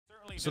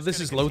So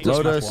this is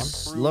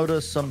Lotus.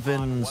 Lotus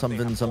something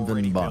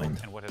bind.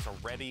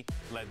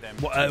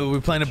 What, are we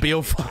playing a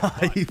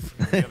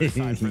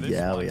BO5?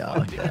 Yeah, we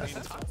are. Yeah.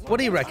 What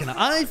do you reckon?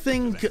 I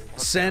think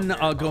Sen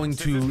are going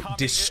to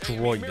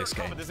destroy this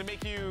game.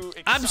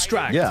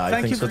 Abstract. Yeah, I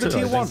thank think you for so the too.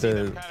 tier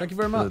 1. Thank you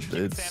very much.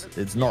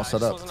 It's not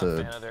set up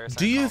to.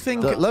 Do you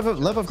think Lev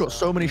have got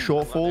so many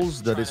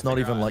shortfalls that it's not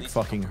even like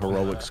fucking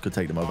heroics could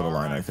take them over the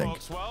line? I think.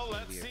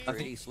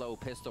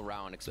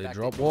 They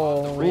drop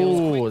wall.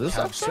 Oh, this is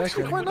actually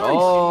quite nice.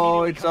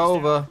 Oh, it's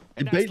over.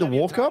 You bait the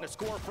walk up. Oh,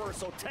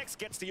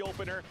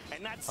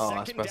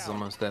 ASPAS is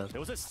almost dead.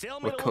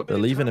 We're cooked. They're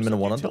leaving him in a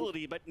 1-under.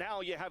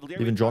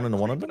 Leaving John in a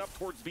 1-under.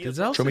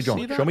 Show me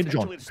John. Show me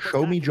John.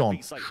 Show me John.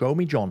 Show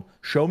me John.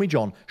 Show me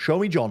John. Show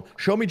me John.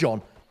 Show me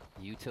John.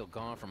 Util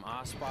gone from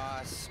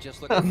ASPAS.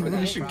 Just looking for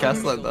You should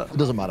cast like that. It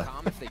doesn't matter.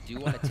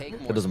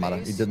 It doesn't matter.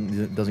 He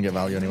doesn't get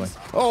value anyway.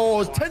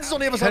 Oh, Tens on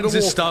the other side of the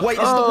wall. Wait,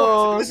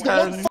 this is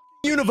the one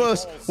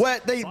universe where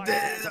they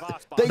just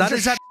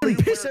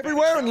piss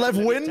everywhere and Lev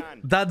win.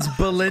 That's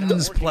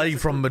Berlin's play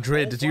from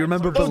Madrid. Do you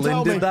remember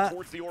Berlin did that?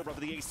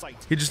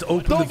 He just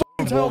opened the door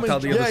and walked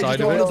out the other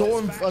side of it. Yeah, he got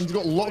on the door and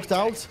got locked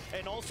out.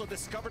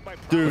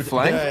 Dude,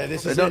 flank? yeah,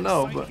 this is I don't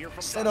know, but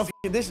Sen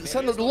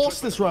has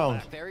lost this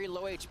round.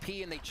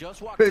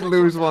 they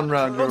lose one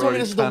round. I'm telling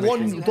you, this is the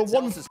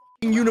one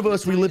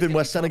universe we live in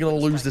where Sen are gonna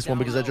lose this one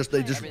because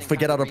they just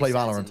forget how to play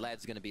Valorant.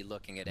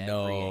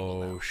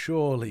 No,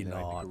 surely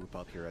not.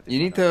 You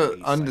need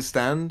to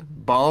understand,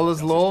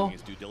 Baller's law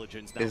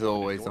is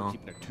always on.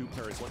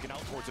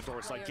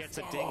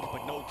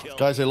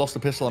 Guys, they lost the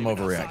pistol. I'm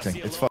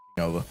overreacting. It's fucking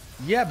over.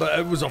 Yeah, but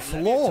it was a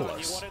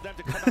flawless.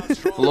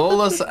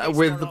 flawless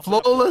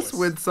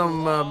with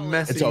some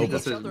messy It's over.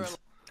 decisions.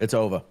 It's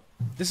over.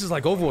 This is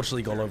like Overwatch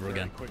League all over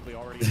again.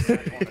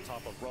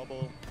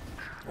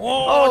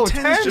 Oh,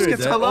 Tens just Tens,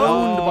 gets hello.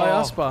 owned by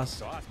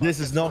ASPAS. This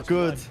is not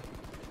good.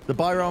 The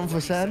buy round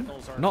for Sen.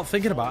 Not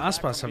thinking about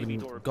ASPAS having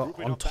got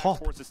on top.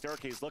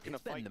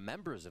 The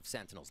members of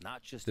Sentinels,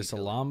 not just This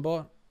alarm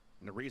bot.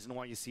 And the reason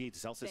why you see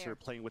Zelsis here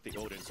playing with the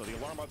Odin. So the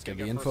alarm bot's Get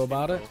gonna the info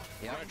about it.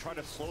 We're gonna try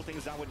to slow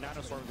things down with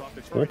nanostorms off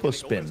the Orpa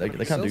spin. They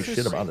can't do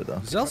shit about it though.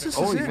 Zelsis is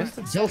Oh, you in. missed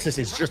it. Zelsis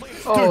is just.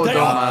 Oh, Dude, they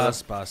don't are matter.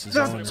 ASPAS is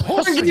on it.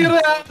 tossing.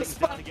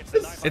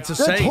 It's a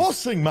They're save.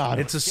 tossing, man.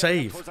 It's a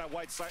save.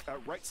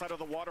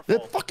 They're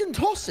fucking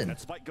tossing.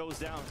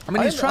 I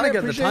mean, he's trying to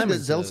get the appreciate timing. that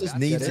Zelsis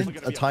needs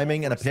a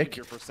timing and a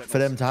pick for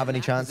them to have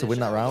any chance to win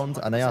that round,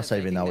 and they are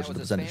saving now, which is the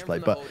percentage play.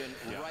 But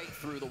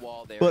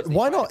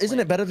why not? Isn't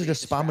it better to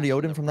just spam with the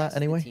Odin from that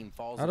anyway?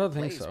 I don't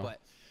think so.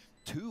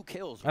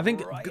 I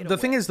think the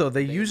thing is, though,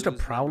 they used a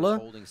Prowler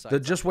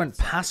that just went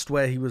past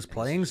where he was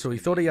playing, so he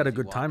thought he had a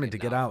good timing to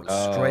get out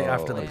straight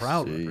after the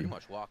Prowler.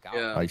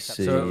 Yeah. I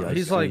see. So I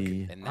he's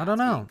see. like, I don't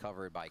know.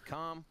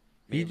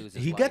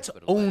 He gets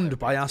owned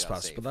by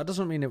ASPAS, but that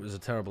doesn't mean it was a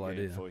terrible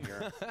idea.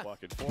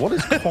 What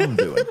is Com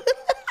doing?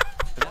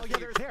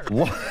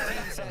 What?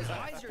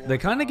 They're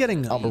kind of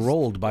getting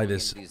rolled by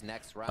this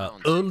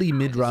early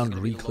mid-round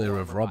reclear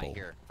of rubble.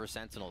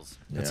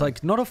 It's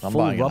like not a full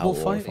buying an rubble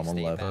outlaw fight. if I'm on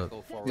Lev.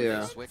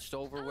 Yeah.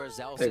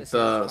 It's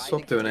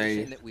swapped to an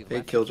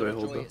A killjoy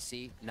holder.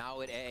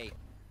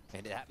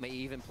 And that may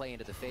even play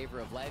into the favor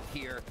of Lev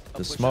here.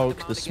 The smoke.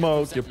 You're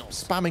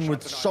spamming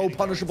with so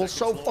punishable,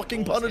 so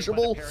fucking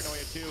punishable. I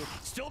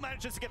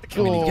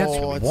mean, he gets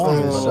Oh, it's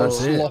one, but so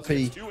that's it.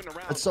 sloppy.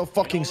 It's so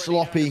fucking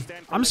sloppy.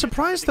 I'm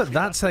surprised that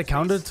that's their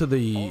counter to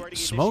the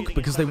smoke,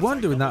 because they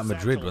weren't doing that in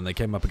Madrid when they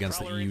came up against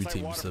the EU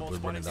teams that were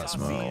running that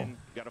smoke.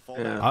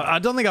 Yeah. I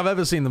don't think I've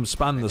ever seen them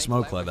spam the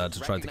smoke like that to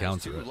try to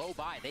counter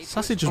it.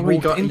 Sassy just he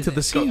walked got- into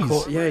the he got seas.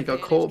 caught- yeah, he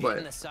got caught by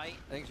it.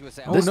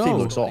 Oh, This no. team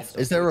looks off.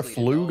 Is there a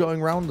flu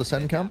going round the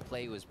Sen camp?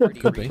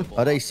 Could be.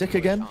 Are they sick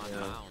again?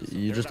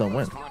 You just don't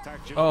win.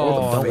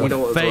 Oh, Fade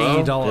with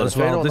fade all as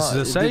well. This is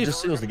a It save.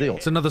 just seals the deal.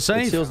 It's another It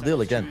save. seals the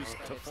deal again.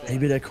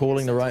 Maybe they're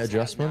calling the right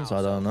adjustments.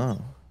 I don't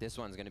know. This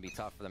one's going to be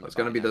tough for them. It's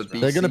gonna be the B.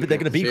 They're gonna be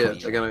Yeah,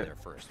 crunch. they're gonna.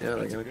 Yeah,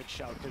 they're gonna.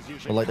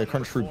 But like they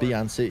crunch through B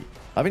and C.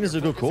 I think this is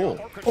a good call.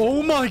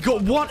 Oh my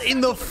god, what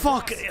in the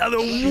fuck?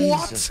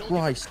 Jesus What?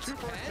 Christ.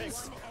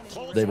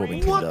 They've all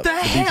been teamed What up. the B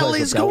hell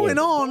players is look going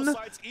down. on?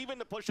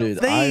 Dude,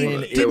 They I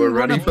mean, didn't were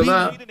run ready a for beat.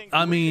 that.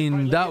 I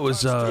mean, that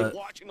was a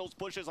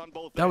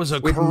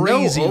With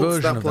crazy no ults,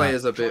 version that of play that.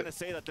 is a bit.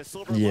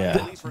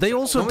 yeah. They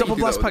also Normally double you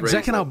do blast that pack with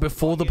Zekken Razor. out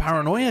before the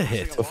paranoia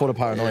hit. Before the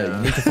paranoia, Yeah.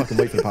 you need to fucking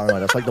wait for the paranoia.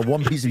 That's like the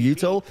one piece of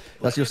util.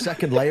 That's your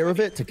second layer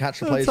of it to catch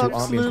the players who aren't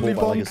being absolutely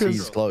caught by like a bonkers.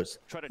 C's close.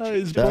 That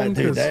is Dude,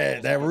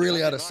 bonkers. they're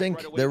really out of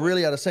sync. They're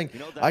really out of sync.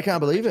 I can't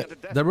believe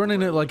it. They're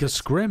running it like a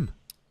scrim.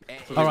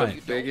 All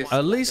right. Biggest.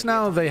 At least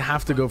now they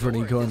have to go for an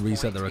eco and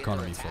reset their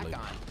economy fully.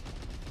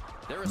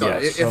 Yeah,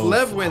 if so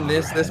Lev win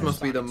this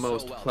must be the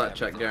most plat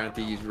check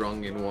guarantee he's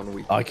wrong in 1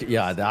 week.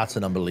 Yeah, that's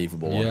an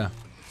unbelievable one. Yeah.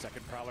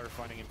 Second Prowler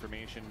finding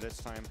information this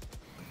time.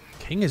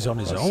 King is on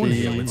his own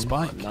here with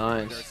Spike.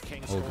 Nice.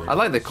 Over I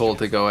like the call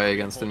to go A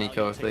against the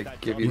Nico if they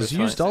give you He's this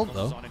used fight. ult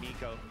though.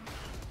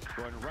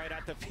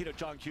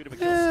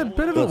 Yeah, a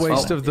bit of a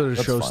waste of the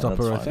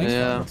showstopper, I think.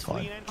 Yeah.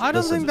 I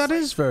don't think that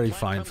is very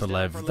fine for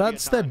Lev.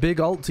 That's their big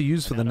ult to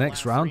use for the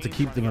next round to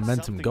keep the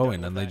momentum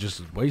going, and they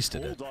just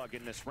wasted it.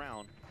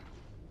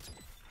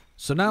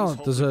 So now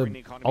there's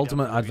an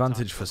ultimate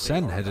advantage for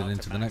Sen headed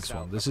into the next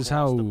one. This is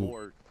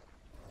how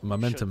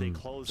momentum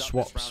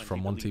swaps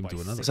from one team to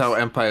another. That's how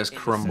empires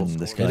crumble.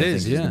 This guy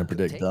thinks he's going to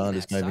predict that.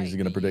 This guy thinks he's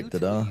going to predict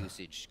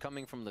that.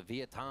 Coming from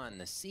Leviathan,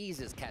 the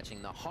Seas is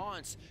catching the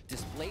haunts,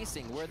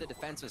 displacing where the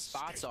defensive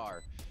spots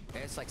are.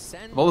 It's like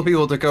of all the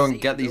people to go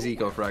and get these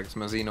eco frags,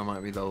 Mazzino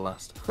might be the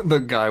last. The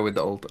guy with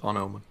the ult on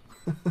Omen.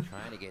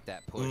 Trying to get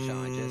that push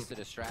on, just a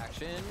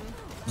distraction.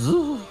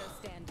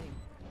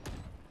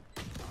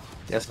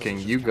 Yes, King,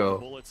 you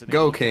go.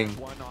 Go, King.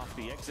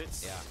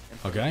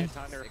 Okay.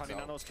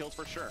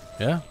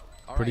 Yeah.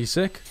 Pretty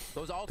sick.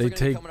 They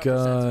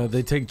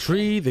take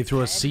tree, they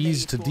throw a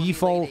seize to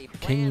default.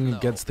 King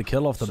gets the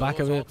kill off the back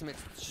of it.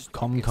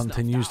 Com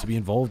continues to be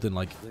involved in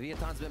like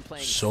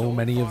so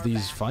many of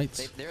these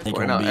fights.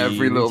 Not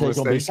every little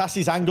mistake.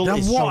 Sassy's angle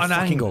is so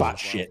fucking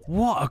batshit.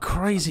 What a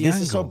crazy angle.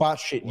 This is so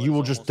batshit, you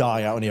will just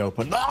die out in the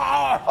open.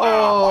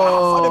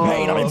 Oh, I'm in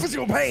pain, I'm in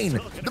physical pain.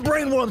 The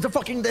brain worms,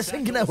 they're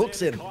sinking their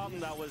hooks in.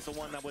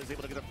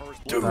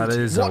 Dude, that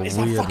is what is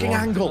that fucking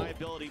angle?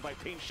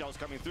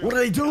 What are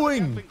they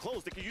doing?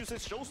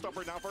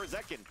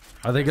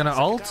 Are they gonna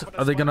ult?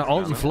 Are they gonna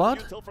ult and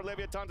flood?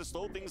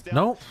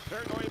 No.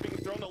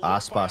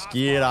 ASPAS,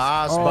 get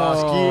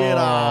ASPAS,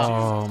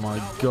 Oh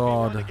my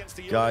god.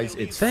 Guys,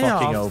 it's they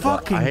fucking are over.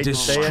 fucking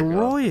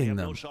destroying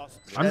them.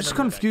 I'm just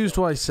confused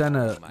why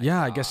Senna...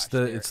 Yeah, I guess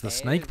it's the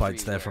snake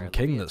bites there from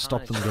King that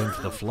stopped them going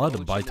for the flood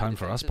and buy time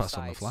for ASPAS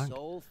on the flank.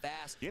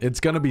 It's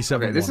gonna be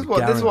 7-1. Okay, this is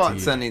what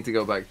Sen needs to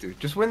go back to.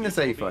 Just win this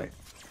A fight.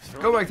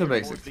 Go back to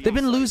basics. They've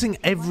been losing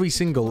every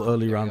single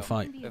early round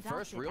fight. The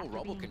first real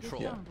rubble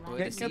control. Yeah.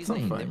 Get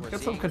some fun. Get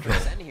some control.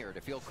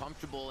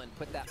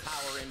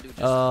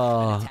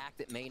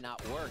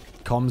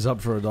 Com's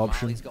up for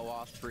adoption.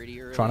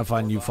 Trying to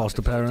find new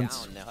foster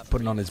parents.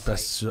 Putting on his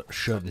best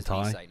shirt and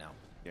tie.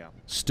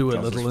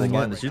 Stuart littling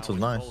it. The suit was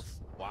nice.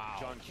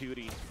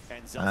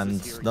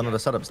 And none of the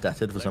setups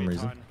deathted for some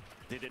reason.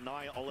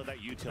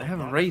 They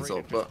have a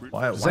Razor, but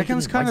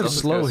Zekken's kind of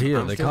slow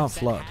here. They can't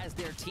flood.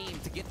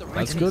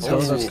 That's good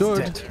though. That's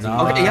good.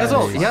 Nice. Okay, he has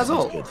ult. He has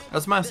ult.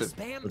 That's massive.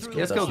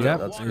 He has killed.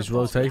 Yep, he's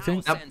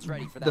rotating.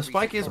 The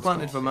spike is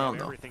planted for Mount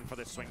though.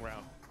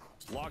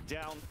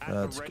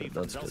 That's good.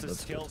 That's good.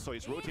 That's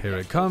good. Here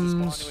it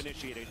comes.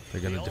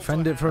 They're gonna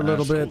defend it for a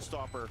little bit.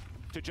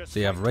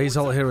 They have Raze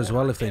ult here as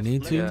well if they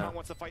need to. Yeah.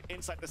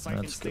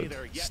 That's good.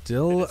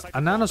 Still a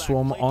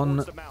nanoswarm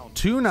on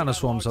 2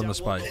 nanoswarms on the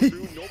spike.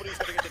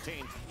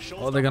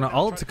 Oh, they're gonna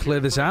ult to clear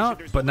this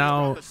out, but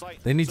now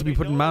they need to be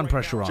putting man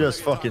pressure on.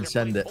 Just fucking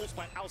send it.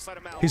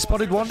 He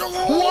spotted one.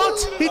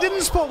 What? He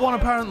didn't spot one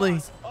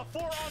apparently.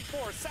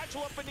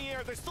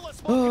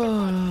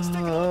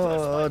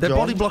 They're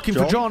body blocking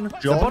for John.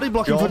 They're body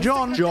blocking for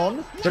John.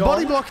 They're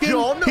body blocking.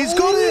 He's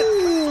got it.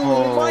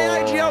 Oh, my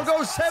IGL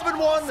goes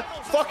 7-1.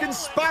 Fucking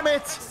spam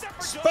it.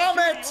 Spam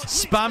it.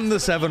 Spam the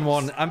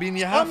 7-1. I mean,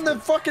 you have on the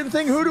fucking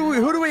thing. Who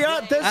do we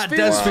at? At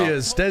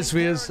Desspheres.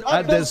 Desspheres.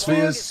 At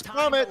Desspheres.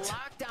 Spam it.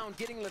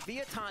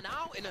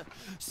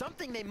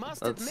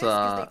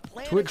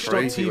 That's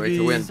crazy way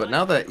to win, but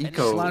now they're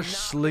eco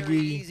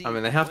 /Sliggy. I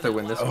mean, they have to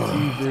win this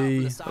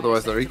one.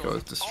 Otherwise their eco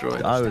is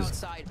destroyed. I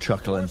was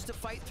chuckling.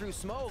 I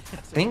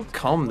think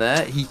Com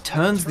there, he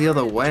turns the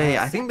other way.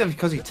 I think that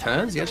because he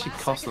turns, he actually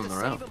costs them the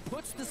round.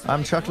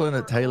 I'm chuckling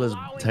at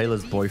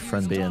Taylor's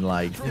boyfriend being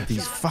like,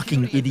 these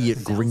fucking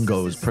idiot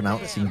gringos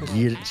pronouncing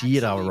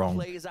Gira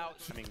wrong.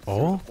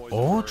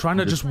 Oh, trying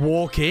to just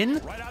walk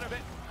in?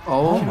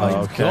 Oh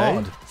my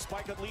god.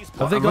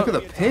 Have they got look at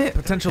the pit.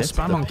 Potential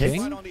spam on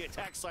King?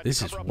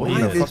 This is what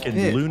weird. A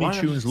fucking Looney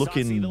Tunes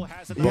looking bone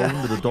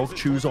that the dog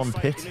chews on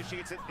pit.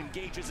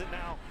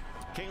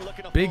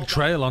 Big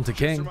trail onto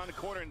King.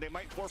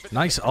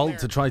 Nice ult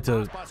to try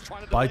to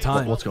buy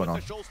time. What's going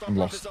on? I'm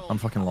lost. I'm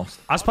fucking lost.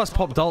 ASPAS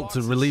popped ult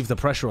to relieve the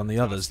pressure on the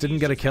others. Didn't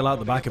get a kill out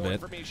the back of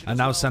it. And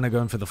now Senna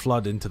going for the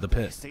flood into the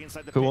pit.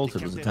 Who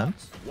ulted? Was it 10?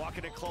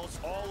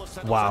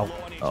 Wow.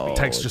 Oh,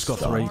 Tex just got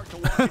 3.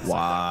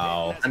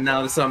 Wow. And now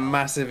there's a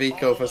massive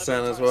eco for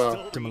Sen as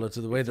well. Similar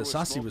to the way that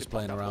Sassy was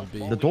playing around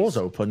B. The door's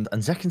opened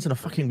and Zekken's in a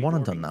fucking one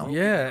and done now.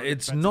 Yeah,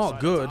 it's not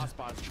good.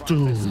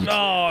 Dude.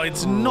 No,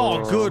 it's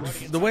not good.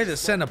 The way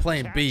that Senna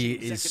playing B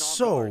is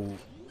so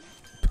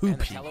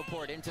poopy.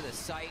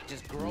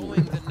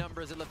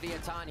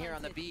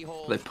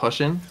 They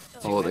pushing?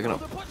 Oh, they're gonna.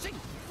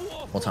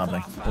 What's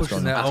happening?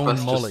 Pushing their own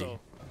molly.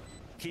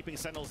 Keeping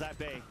Sentinels at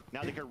bay.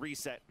 Now they can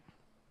reset.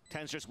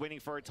 Ten's just waiting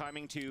for a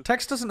timing to.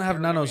 Tex doesn't have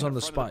nanos on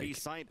the spike.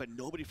 But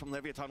nobody from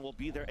Leviathan will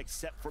be there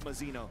except for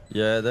Mazzino.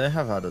 Yeah, they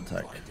have had a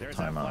tech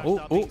timeout.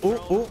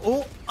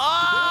 Oh.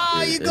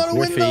 Ah, you gotta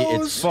win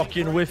those. It's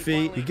fucking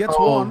whiffy. He gets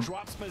one.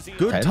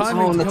 Good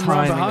timing to come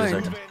around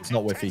behind. It's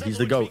not whiffy. He's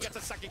the GOAT.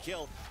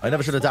 I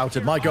never should have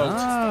doubted my GOAT.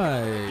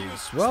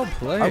 Nice. Well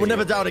played. I would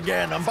never doubt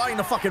again. I'm buying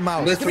the fucking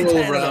mouse.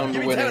 Literal round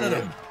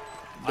winning.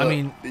 I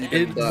mean,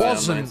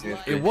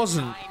 it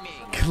wasn't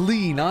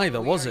clean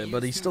either, was it?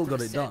 But he still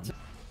got it done.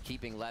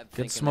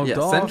 Get smoked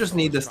off. Sen just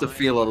need this to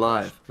feel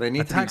alive. They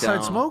need attack to be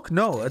down. side smoke?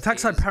 No, attack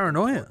side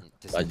paranoia.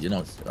 You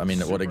know, I mean,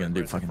 what are they gonna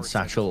do? Fucking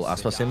satchel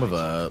ASPAS him with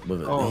a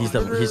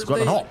he's got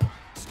an op.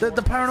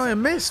 The paranoia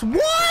missed.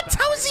 What?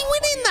 How is he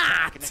winning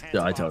that?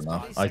 Yeah, I don't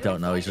know. I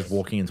don't know. He's just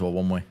walking into a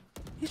one-way.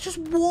 He's just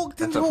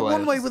walked into a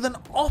one-way with an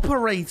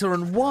operator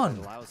and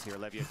won.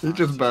 It's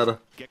just better.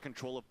 Get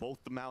control of both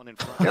the mountain in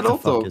front. Get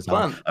off though,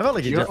 man. I felt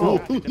like he just.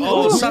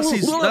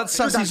 That's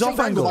Sassy's off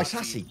angle.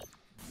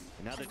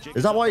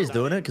 Is that why he's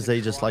doing it? Because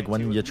they just like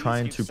when you're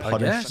trying to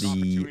punish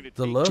the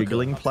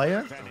jiggling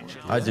player,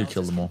 I do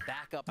kill them all.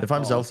 If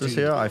I'm Zelsis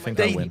here, I think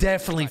I win. They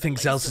definitely think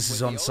Zelsis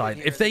is on site.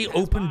 If they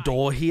open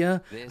door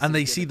here and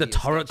they see the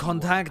turret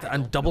contact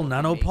and double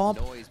nano pop,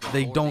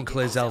 they don't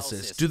clear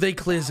Zelsis. Do they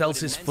clear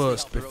Zelsis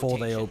first before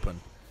they open?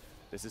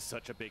 This is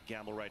such a big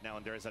gamble right now,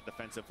 and there's that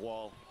defensive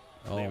wall.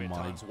 Oh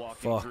my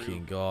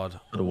fucking god.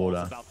 Put a wall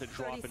down. About to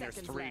drop, and there's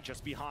 3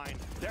 just behind.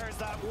 There's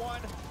that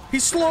one.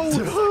 He's slowed.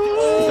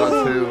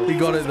 He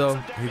got it though.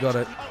 He got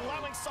it.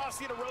 Allowing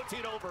Saucy to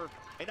rotate over.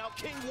 And now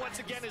King once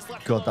again is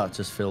left God, that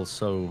just feels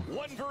so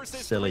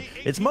silly.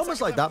 It's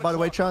moments like that, by the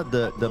way, Chad,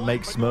 that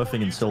make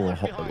smurfing in Silver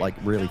like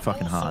really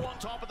fucking hard.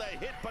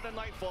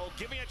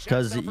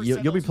 Because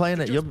you'll be playing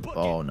it.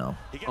 Oh no.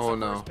 Oh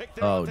no.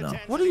 Oh no.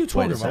 What are you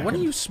talking about? When are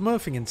you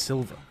smurfing in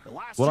Silver?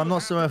 Well, I'm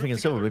not smurfing in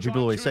Silver, but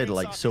people always say that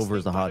like Silver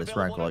is the hardest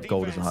rank, or like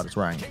Gold is the hardest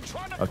rank.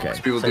 Okay.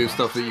 People do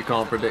stuff that you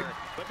can't predict.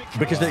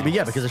 Because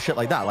because of shit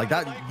like that,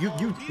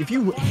 if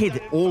you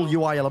hid all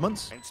UI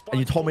elements and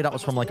you told me that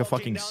was from like a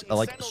fucking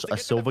a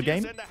Silver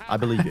game, I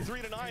believe you.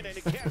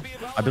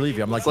 I believe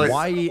you. I'm like,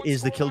 why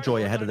is the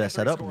Killjoy ahead of their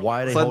setup?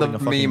 Why are they holding a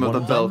fucking meme of the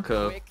bell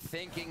curve?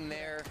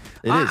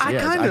 It is, yeah,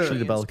 it's actually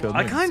the bell curve.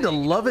 I kind of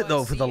love it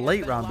though for the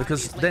late round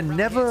because they're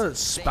never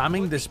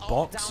spamming this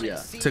box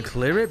to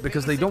clear it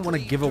because they don't want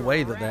to give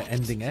away that they're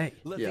ending A.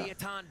 Yeah.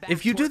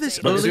 If you do this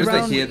But early as soon as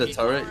round, they hear the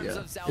turret,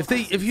 yeah.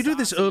 if you do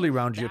this early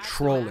round, you're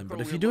trolling. But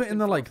if you do it in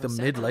the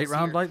mid-late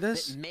round like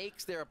this,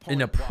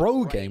 in a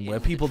pro game where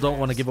people don't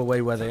want to give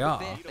away where they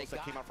are.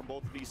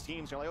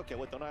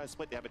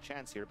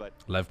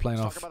 Lev playing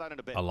off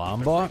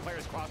alarm bot.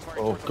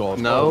 Oh god.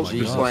 No,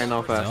 he's playing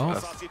off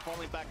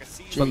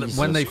ASPAS. But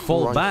when they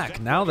fall back,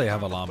 now they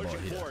have alarm bot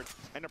here.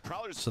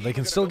 So they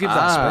can still give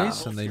that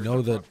space, and they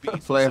know that...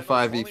 Play a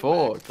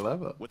 5v4,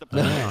 clever.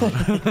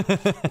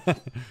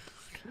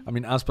 I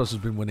mean, ASPAS has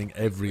been winning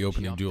every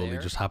opening duel. He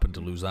just happened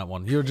to lose that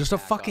one. You're just a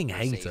fucking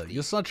hater.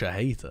 You're such a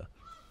hater.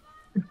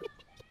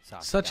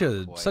 Such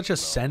a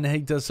Sen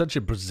hater, such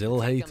a Brazil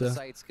hater.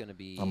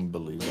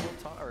 Unbelievable.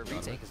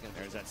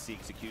 There's that C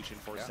execution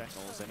for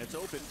Sentinels, and it's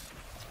open.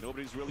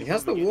 Nobody's really. He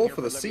has the wall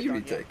for the C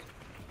retake.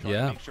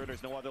 Yeah. Make sure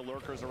there's no other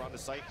lurkers around the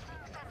site.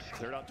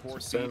 Cleared out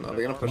towards Are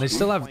they gonna push And they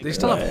still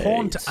have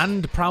Haunt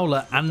and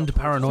Prowler and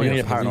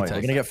Paranoia. They're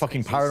gonna get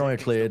fucking Paranoia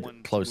cleared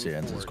close here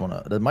into this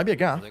corner. There might be a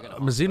gap.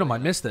 Mazzino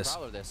might miss this.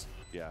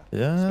 Yeah.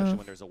 Yeah. Especially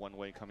when there's a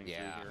one-way coming through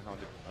here on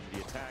the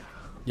attack.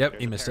 Yep,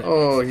 he missed it.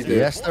 Oh, he did.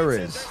 Yes, there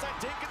is.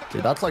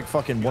 Dude, that's like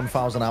fucking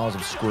 1,000 hours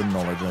of scrim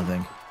knowledge, I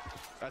think.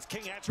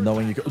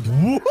 Knowing you go.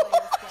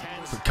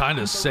 Kind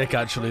of sick,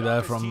 actually,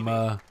 there from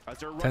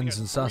Tens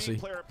and Sassy.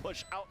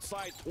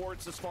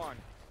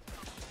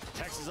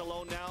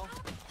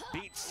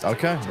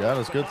 Okay, yeah,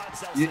 that's good.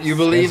 You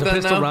believe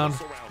that now? Round.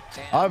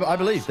 I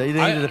believe. They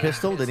needed a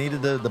pistol, they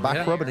needed the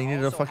back rub, and they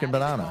needed a fucking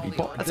banana.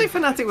 I'd say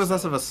Fnatic was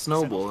less of a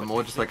snowball and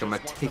more just like a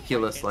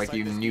meticulous, like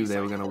you knew they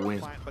were going to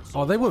win.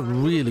 Oh, they were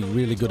really,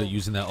 really good at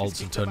using their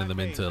ults and turning them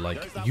into,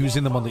 like,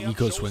 using them on the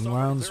eco swing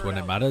rounds when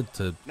it mattered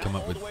to come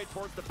up with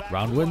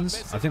round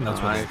wins. I think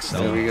that's what they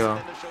excel. There we go.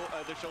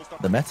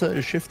 The meta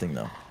is shifting,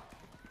 though.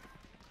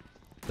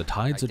 The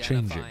tides are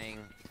changing.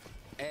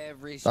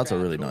 That's a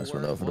really nice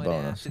one, though, for the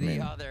bonus. I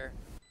mean,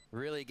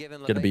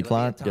 get a B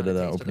plant, get an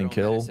opening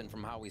kill.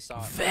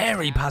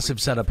 Very passive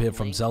setup here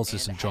from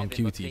Zelsis and John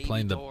Cutie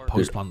playing the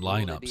post-plant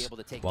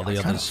lineups, while the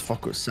others...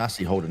 Fuck with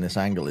Sassy holding this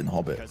angle in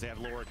Hobbit.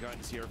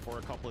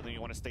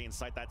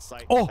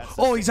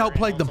 Oh, he's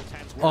outplayed them.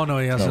 Oh, no,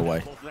 he hasn't. No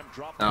way.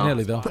 No.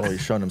 Nearly, though. Oh,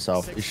 he's shown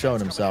himself. He's shown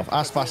himself.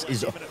 ASPAS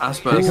is...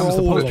 ASPAS. Here comes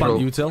the post-plant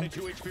util.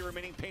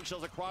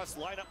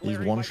 He's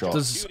one shot.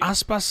 Does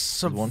ASPAS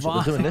survive?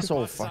 They're doing this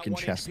all fucking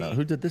chestnut.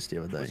 Who did this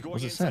the other day?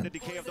 Was it Sen?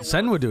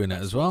 Sen were doing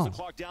it as well.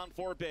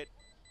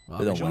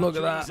 They don't win. Look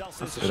at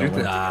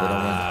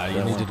that.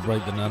 You needed to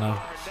break the nano.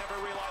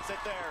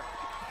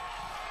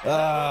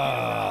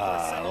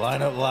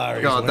 Line up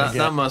Larry. God,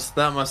 that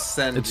must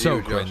send. It's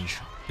so cringe.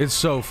 It's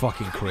so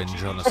fucking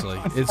cringe, honestly.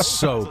 It's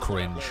so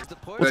cringe.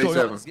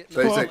 37,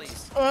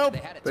 36.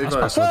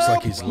 ASPAS looks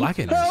like he's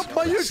lagging. Help,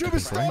 my YouTube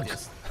is stuck.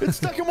 It's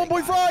stuck in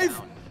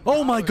 1.5.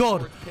 Oh my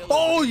god.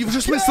 Oh, you've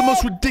just missed the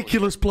most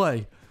ridiculous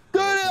play.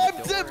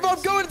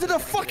 I'm going into the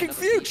fucking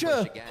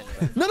future.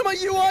 None of my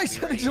UI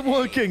settings are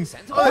working.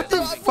 What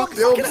the fuck?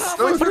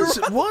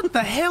 What the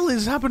hell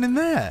is happening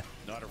there?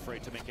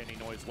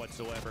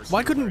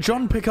 Why couldn't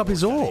John pick up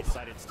his orb?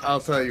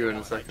 I'll tell you in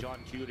a second. John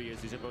Cutie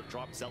is about to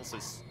drop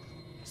Zelsis.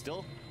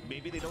 Still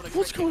Maybe they don't.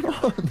 What's going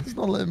on? It's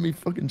not letting me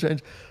fucking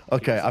change.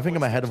 Okay, I think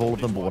I'm ahead of all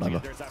of them, but whatever.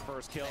 There's that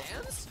first kill.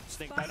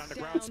 Snake bite on the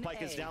ground.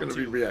 Spike is down. Gonna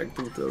be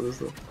reacting to this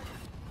stuff.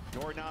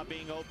 Door not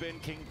being open.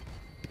 King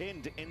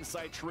pinned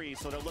inside tree.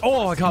 So they're looking.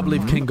 Oh, I can't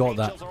believe King got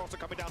that.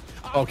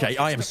 Okay,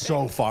 I am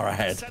so far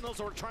ahead. Sentinels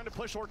are trying to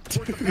push towards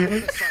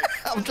the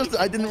side.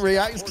 I didn't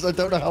react because I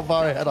don't know how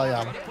far ahead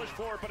I am.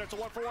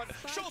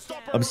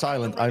 I'm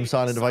silent. I'm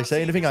silent. If I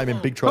say anything, I'm in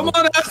big trouble.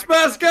 Come on,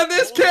 ASPAS, get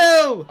this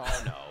kill!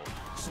 Oh no.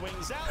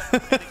 Swings out.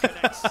 And it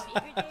connects.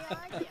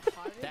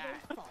 That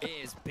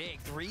is big.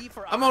 3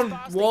 for I'm on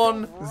ASPAS.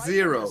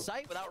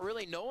 1-0. Without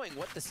really knowing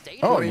what the state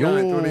Oh,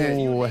 29, you're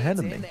 28. ahead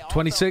of me.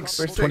 26,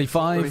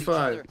 25,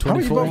 25. 24. How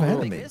are you both ahead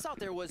of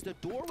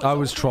me? I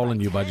was trolling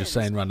you by just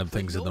saying random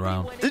things in the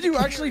round. Did you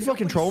actually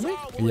fucking troll me?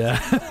 Yeah.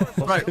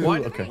 Right,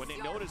 what? Okay.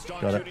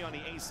 Got it.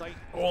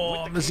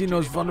 Oh,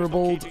 Mazino's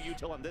vulnerable.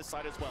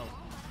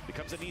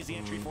 Becomes an easy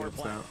entry for a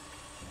plan.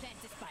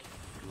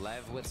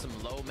 Lev with some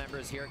low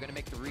members here, going to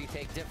make the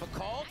retake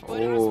difficult. But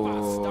Oh.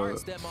 ASPAS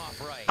starts them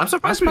off right. I'm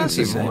surprised we didn't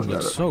see ASPAS' more aim of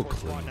looks that. so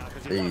clean.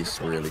 He's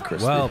really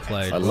crispy. Well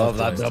played. I love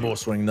that double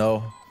swing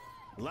though.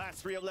 Last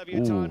 3 of Ooh.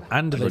 Leviathan.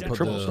 And they Like a put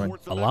triple the swing.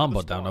 alarm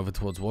bot down over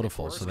towards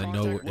Waterfall, so they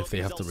know if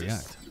they have to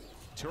react.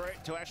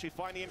 To actually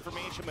find the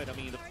information, but I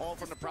mean, the call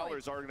from the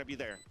Prowlers are going to be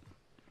there.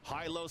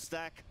 High-low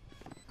stack,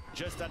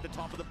 just at the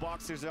top of the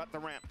box. There's at the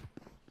ramp.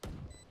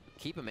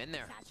 Keep him in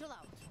there.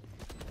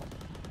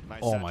 Nice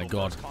Oh satchel my does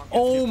god. conquer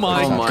Oh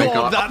my Oh my god,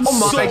 god. that's Oh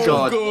my so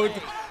god. good.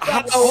 How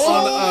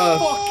on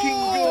earth? Fucking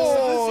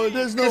good.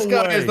 There's no This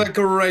guy way. is the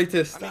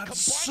greatest.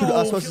 So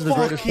ASPAS is the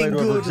greatest player to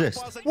ever good.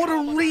 exist. What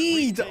a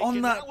read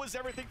on that was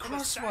everything from the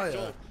crossfire.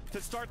 satchel to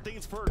start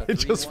things first. They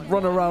just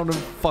run around and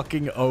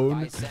fucking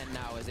own.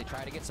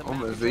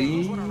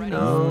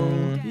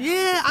 No.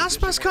 Yeah,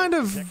 ASPAS kind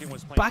of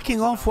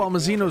backing off while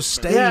Mazino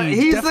stayed. Yeah,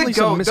 he's Definitely the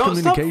goat. some Don't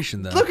stop.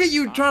 miscommunication there. Look at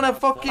you trying to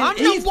fucking.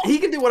 He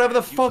can do whatever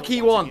the fuck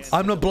he wants.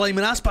 I'm not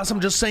blaming ASPAS, I'm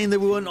just saying they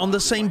weren't on the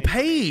same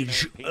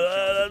page.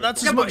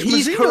 That's as Yeah, but much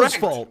he's Mazino's correct.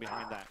 fault.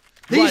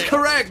 He's Right.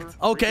 correct.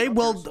 Okay,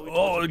 well,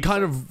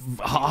 kind of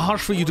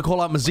harsh for you to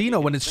call out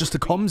Mazino when it's just a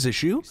comms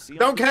issue.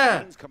 Don't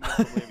care.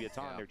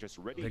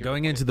 They're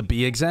going into the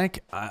B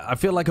exec. I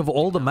feel like of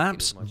all the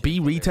maps, B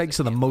retakes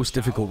are the most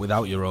difficult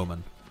without your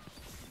Omen.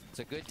 It's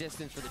a good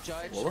distance for the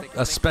judge.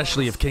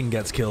 Especially if King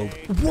gets killed.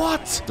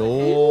 What?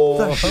 Oh.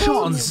 The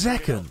shot on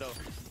Zekken.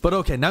 But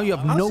okay, now you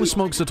have no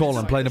smokes at all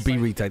and playing a B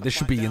retake. This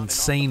should be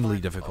insanely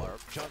difficult.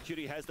 John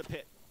Cutie has the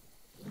pit.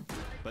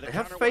 But They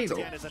have Fatal.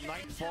 Is a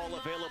Nightfall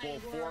available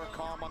for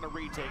Calm on the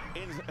retake.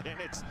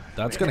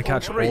 That's going to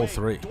catch all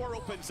three.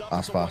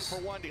 ASPAS.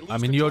 I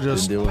mean, you're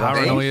just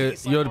paranoid.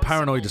 You're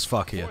paranoid as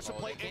fuck here.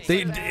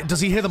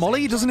 Does he hear the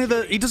molly? He doesn't hear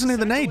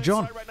the nade,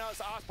 John.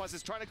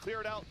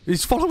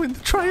 He's following the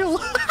trail.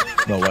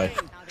 No way.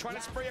 Trying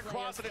to spray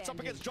across, and it's up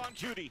against John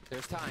Cutie.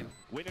 There's time.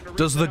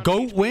 Does the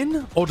GOAT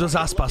win or does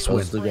ASPAS win?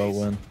 Does the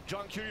goal win?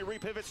 John Cutie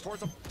repivots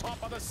towards the top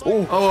of the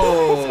side.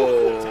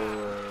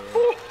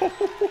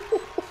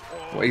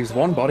 Well, he's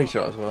one body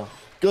shot as well.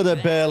 Good, they're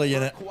barely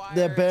in it.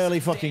 They're barely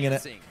fucking in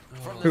it.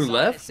 Who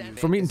left?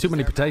 From eating too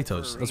many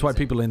potatoes. That's why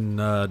people in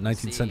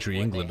 19th century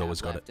England always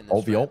got it.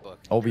 OVO.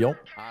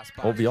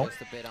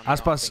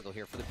 ASPAS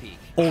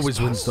always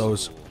wins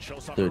those.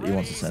 Dude, he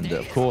wants to send it.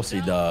 Of course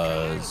he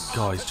does.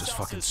 God, he's just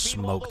fucking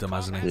smoked them,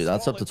 hasn't he? Dude,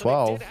 that's up to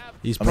 12.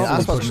 He's I mean,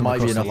 probably ASPAS pushing might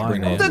be across the enough to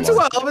bring line it here. It's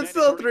 12. It's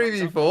still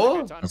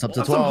 3v4. That's up to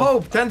Have some 12.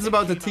 hope. Ten's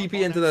about to TP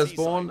into their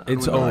spawn.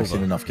 It's No, over. I've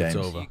seen enough games.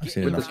 It's over. I've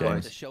seen enough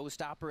games.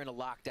 Showstopper in a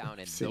lockdown,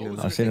 and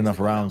I've seen enough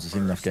rounds. I've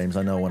seen enough games.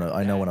 I know when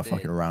a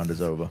fucking round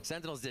is over.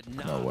 Sentinels did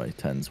not. No way,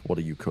 Tens. What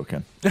are you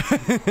cooking? Getting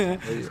ready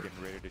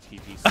to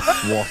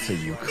TP. What are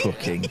you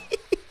cooking?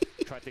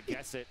 Tried to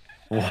guess it.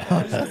 What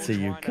are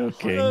you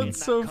cooking?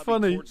 That's so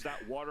funny.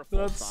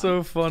 That's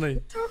so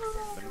funny.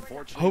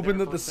 Hoping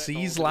that the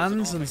C's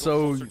lands and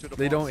so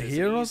they don't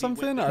hear or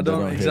something? I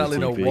don't exactly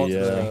know what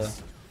the...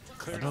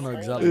 I don't know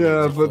exactly.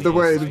 Yeah, but the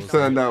way it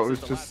turned out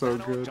was just so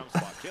good.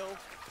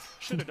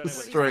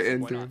 Straight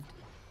into him.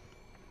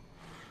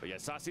 But yeah,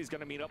 Sasi's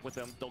going to meet up with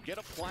them. They'll get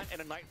a plant and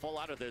a Nightfall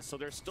out of this, so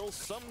there's still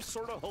some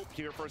sort of hope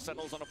here for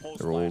Sentinels on a post.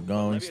 They're all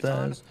going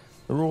stairs.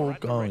 They're all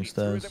going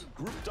stairs.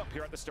 Grouped up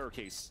here at the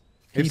staircase.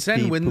 If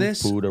Sen win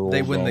this,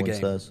 they win the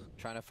game.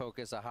 Trying to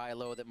focus a high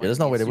low that there's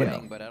no way they win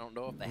though. but I don't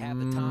know if they have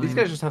the time. These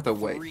guys just have to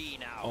wait.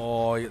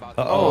 Oh,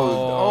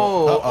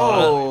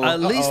 at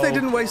least they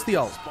didn't waste the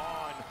ult.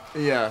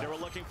 Yeah.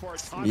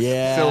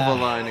 Yeah. Silver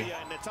lining.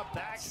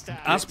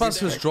 ASPAS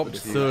has dropped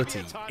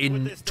 30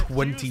 in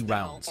 20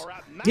 rounds.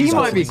 He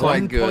might be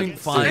quite good.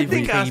 1.5 I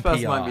think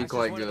ASPAS might be KPR.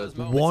 quite good.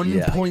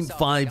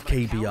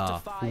 1.5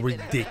 KPR.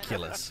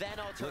 Ridiculous.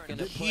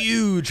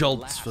 Huge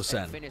ults for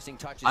Sen.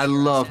 I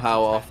love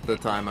how off the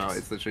timeout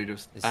it's literally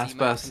just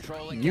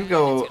ASPAS. You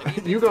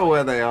go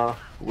where they are.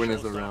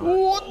 Winners around.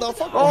 What the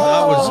fuck?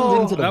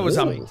 That was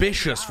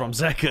ambitious from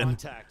Zekken.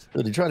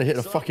 Dude, he tried to hit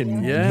a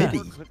fucking Yeah.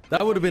 midi.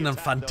 That would have been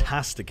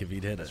fantastic if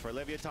he'd hit it. For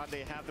Leviathan,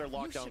 they have their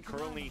lockdown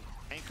currently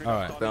anchored All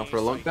right. Down for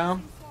a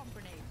lockdown.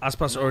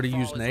 ASPAS already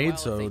used nade,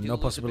 so no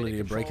possibility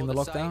of breaking the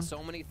lockdown.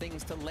 So many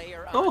things to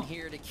layer on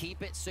here to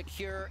keep it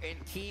secure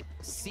and keep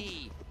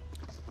C.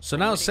 So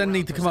now Sen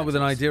need to come up with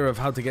an idea of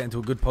how to get into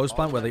a good post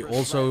plant where they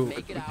also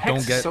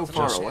don't get so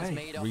far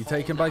away.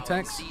 retaken by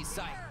Tex.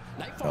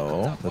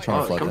 Oh, they're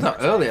trying to flood it comes out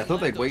early. I thought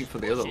they'd wait for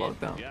the other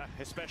lockdown. Yeah,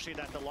 especially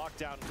that the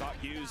lockdown got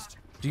used.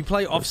 Do you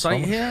play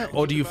off-site here,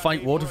 or do you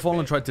fight Waterfall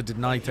and try to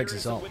deny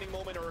Tex's ult?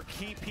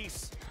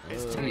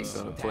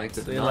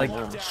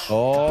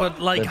 But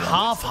like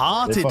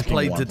half-hearted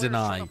played to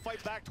deny.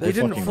 They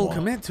didn't full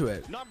commit to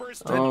it.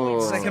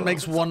 Second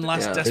makes one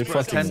last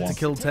desperate attempt to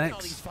kill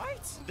Tex.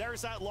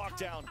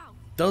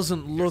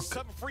 Doesn't look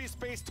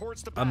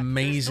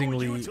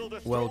amazingly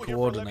well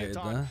coordinated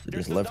there.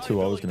 This left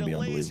 2-0 is going to be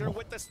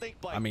unbelievable.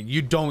 I mean,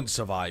 you don't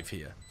survive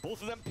here.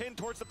 Both of them pinned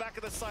towards the back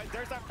of the side.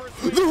 There's that first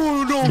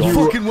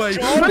No fucking way!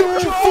 No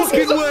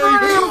fucking way!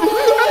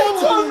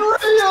 It's unreal!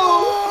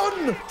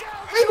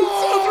 It's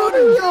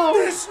unreal!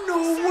 There's no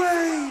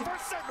way!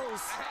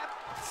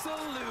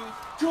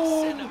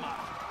 Absolute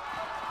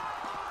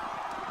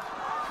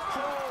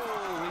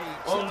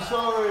I'm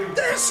sorry.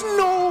 There's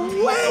no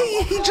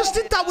way! He just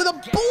did that with a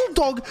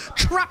bulldog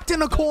trapped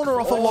in a corner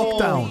off a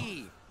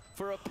lockdown.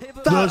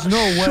 There's no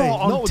way. Shot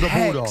on Not with the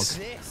Tex. bulldog.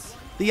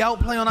 The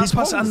outplay on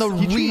ASPAS and the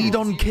read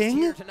on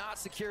King.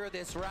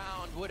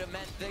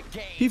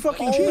 He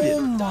fucking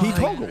cheated. He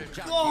toggled.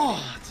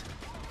 God.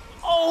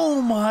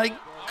 Oh my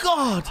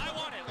God.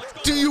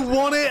 Do you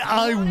want it?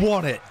 I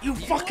want it. You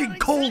fucking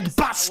cold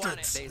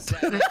bastards. They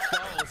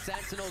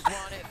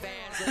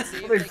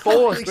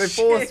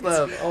forced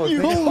them. Oh,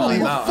 You holy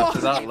fuck.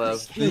 fuck.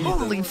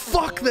 Holy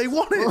fuck, they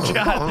want it,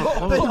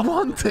 Chad. They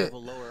want it.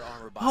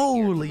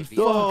 Holy fuck.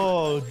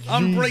 Oh,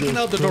 I'm breaking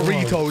out the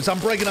Doritos. I'm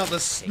breaking out the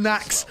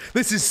snacks.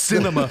 This is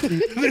cinema.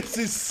 This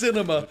is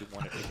cinema.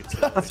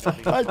 That's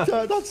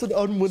an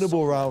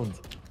unwinnable round.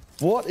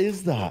 What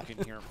is that?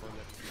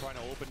 Trying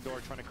to open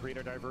door, trying to create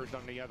a diversion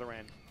on the other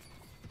end.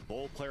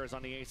 Both players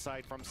on the A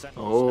side from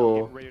Sentinels now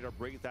getting ready to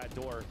break that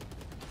door.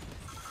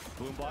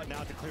 Boombot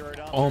now to clear it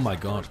up. Oh my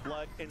God.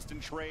 Blood,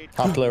 instant trade.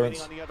 Half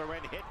clearance. On the other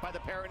end, hit by the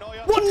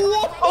paranoia. What?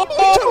 Oh, he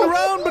turned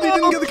around, but he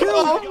didn't get the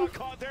kill.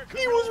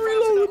 He was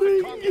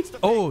reloading.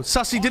 Oh,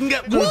 Sassy didn't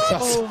get one.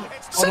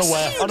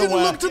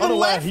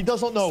 Unaware. He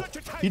does not know.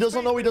 He does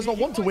not know. He does not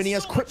want to win. He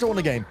has crypto in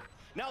the game.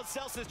 Now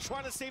Zels is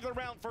trying to save the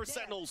round for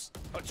Sentinels.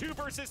 A 2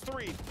 versus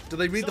 3. Do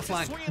they read the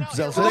flank?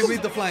 Zels Do they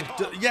read the flank?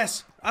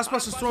 Yes.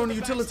 ASPAS has thrown a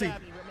utility.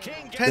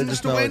 Tens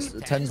to win.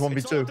 10's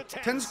 1v2.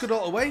 Tens could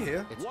all away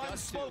here. One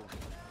smoke.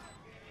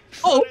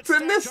 Oh, it's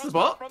in this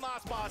spot.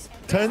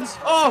 10's.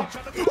 Oh.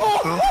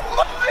 Oh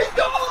my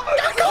God.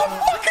 I can't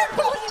fucking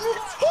believe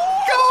it.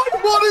 God,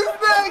 what is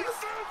next?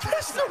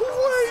 There's no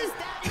way.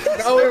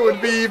 Now it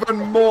would be even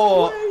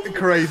more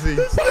crazy.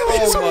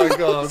 Oh my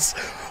God.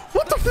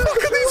 What the fuck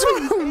are these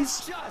rounds?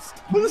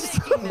 There's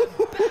no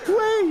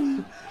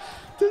way.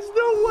 There's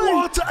no way.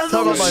 What are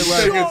those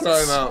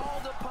shots?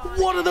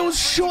 What are those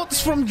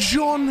shots from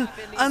John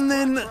and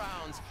then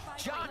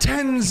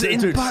Tens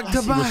in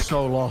back-to-back? He was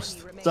so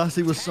lost.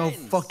 Sassy was so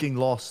fucking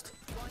lost.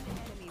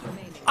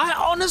 I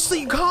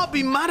honestly can't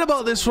be mad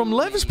about this from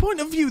Lev's point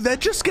of view. They're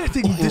just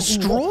getting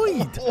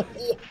destroyed.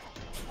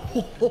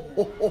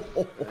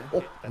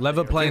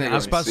 Lever playing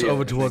ASPAS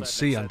over towards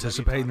C,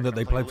 anticipating that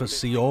they play for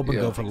C orb and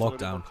go for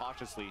lockdown.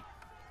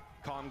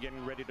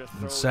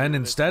 And Sen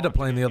instead are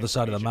playing the other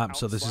side of the map,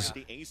 so this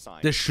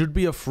should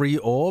be a free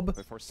orb,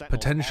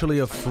 potentially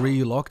a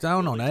free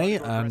lockdown on A,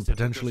 and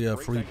potentially a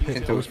free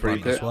pit post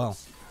plant as well.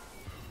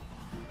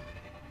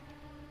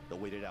 They'll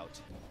wait it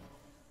out.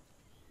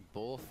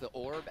 Both the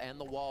orb and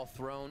the wall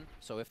thrown,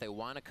 so if they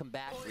want to come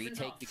back,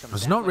 retake becomes.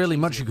 There's not really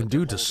much you can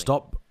do to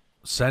stop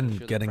Sen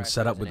getting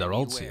set up with their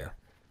ults here.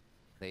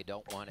 They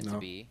don't want it to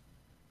be.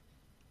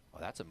 Oh,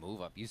 that's a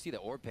move up. You see the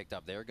orb picked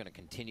up. They're going to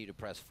continue to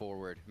press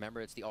forward.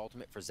 Remember, it's the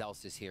ultimate for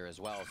Zelstis here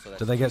as well. So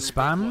do they get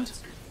spammed?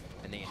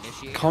 And they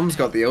initiate. Com's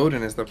got the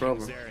Odin is the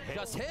problem.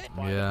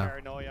 Yeah.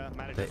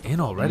 They're in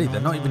already. They're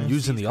not even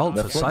using the ult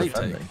for sight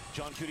take.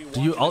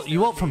 Do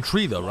you ult from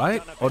tree though,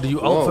 right? Or do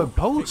you ult for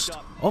post?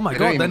 Oh my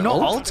God, they're not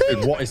ulting?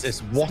 Dude, what is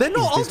this? They're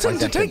not ulting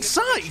to take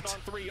sight.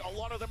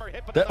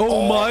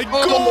 Oh my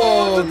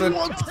God!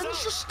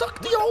 Tens just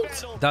stuck the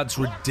ult. That's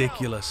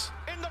ridiculous.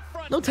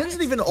 No, Tens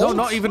didn't even ult. No,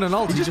 not even an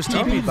ult. He just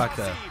TP'd back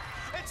there.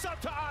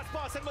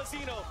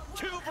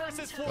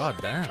 God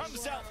damn.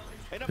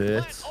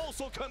 Bit.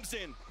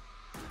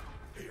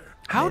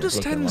 How does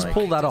Tens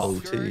pull that off?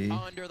 OT.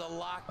 I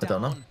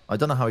don't know. I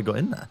don't know how he got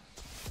in there.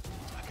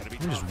 He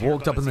just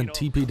walked up and then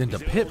TP'd into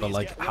pit, but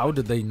like, how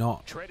did they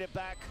not?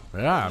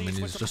 Yeah, I mean,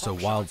 he's just a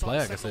wild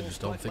player. I guess they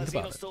just don't think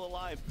about it.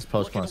 This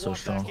post plant's so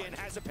strong.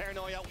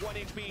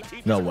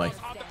 No way.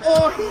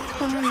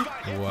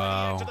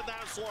 Wow.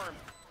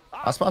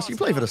 ASPAS, you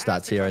play for the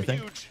stats here, I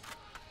think.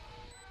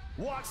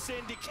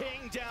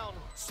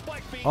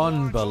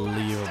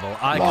 Unbelievable.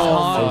 I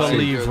can't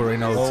believe we're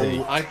in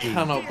OT. I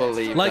cannot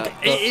believe like,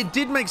 that. it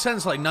did make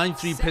sense, like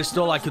 9-3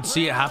 pistol, I could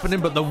see it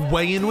happening, but the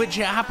way in which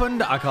it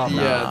happened, I can't.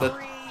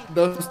 Yeah,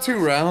 those 2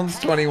 rounds,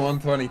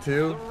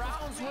 21-22.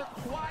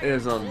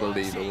 is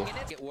unbelievable.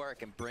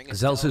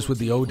 Zelsis with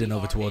the Odin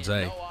over towards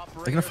A.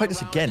 They're gonna fight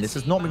this again. This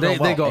has not been going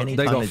well.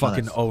 They got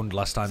fucking owned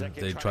last time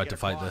they tried to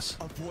fight this.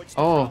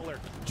 Oh.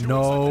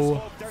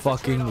 No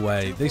fucking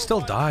way. They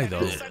still die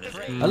though.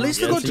 At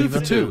least they got 2 for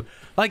 2.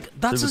 Like,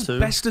 that's as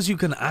best as you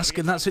can ask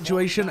in that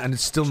situation, and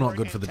it's still not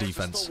good for the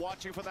defense.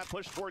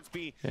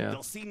 Yeah.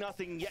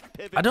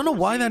 I don't know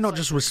why they're not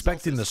just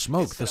respecting the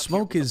smoke. The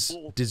smoke is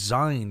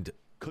designed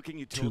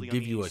to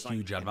give you a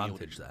huge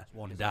advantage there.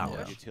 One down.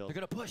 They're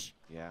gonna push.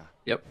 Yeah.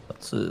 Yep.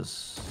 That's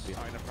his.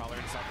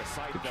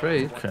 Good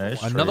trade. Okay.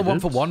 Another 1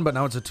 for 1, but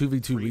now it's a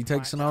 2v2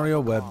 retake scenario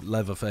where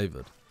Lev are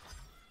favored.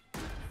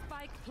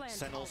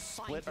 Sentinels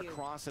split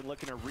across and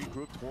looking to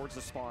regroup towards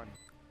the spawn.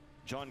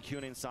 John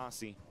Kuhn and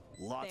Saucy.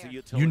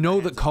 You know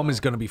that Com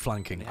is going to be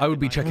flanking. I would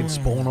be checking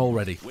spawn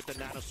already.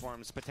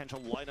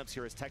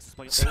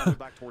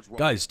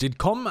 Guys, did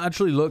Com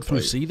actually lurk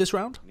through C this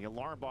round?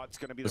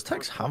 Does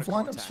Tex have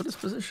lineups for this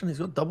position? He's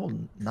got double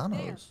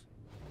nanos.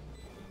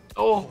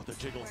 Oh,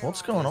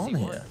 what's going on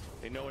here?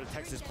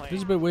 This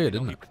is a bit weird,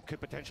 isn't it? Could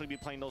potentially be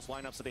playing those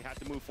lineups, so they have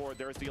to move forward.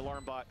 There's the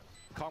alarm bot.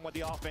 Kong with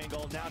the off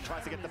angle, now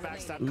tries to get the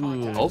backstab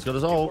contact. He's got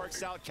his ult.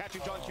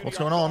 What's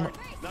going on?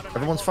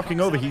 Everyone's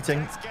fucking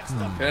overheating.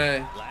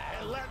 okay.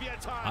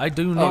 I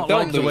do not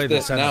like the way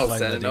the Sentinels play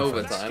Sen in their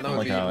overtime. That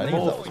would how any be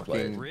of more that was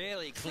played.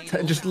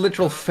 fucking... Just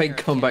literal fake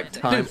comeback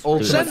time.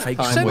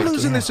 Sen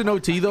losing this in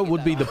OT, though,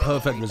 would be the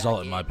perfect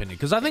result, in my opinion.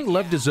 Because I think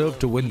Lev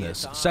deserved to win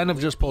this. Sen have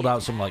just pulled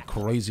out some, like,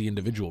 crazy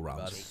individual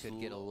rounds. He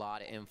could get a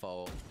lot of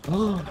info.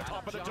 Oh.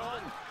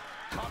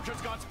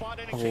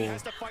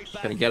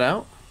 Can he get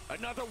out?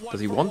 Does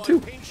he want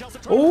to?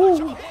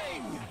 Oh!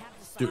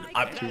 Dude,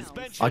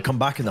 I come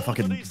back and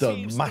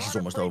the match is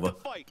almost over.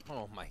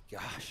 Oh my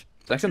gosh.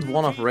 Second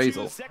one off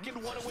Razel.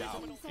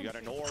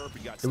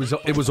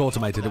 It was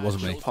automated, it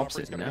wasn't me. Pops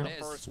it now.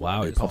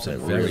 Wow, it pops it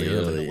very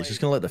early. It's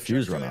just gonna let the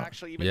fuse run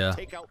out. Yeah.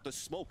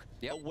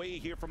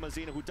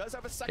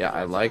 Yeah,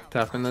 I like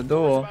tapping the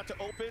door.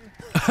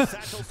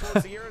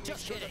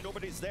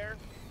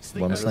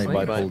 One snake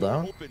bite pulled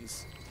out.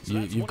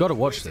 You've got to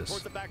watch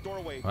this,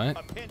 right?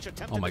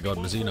 Oh my god,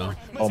 Mazzino.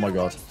 Oh my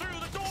god.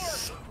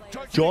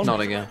 John?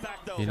 Not again.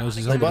 He knows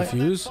he's under the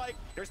fuse.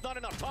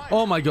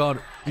 Oh my god.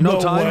 No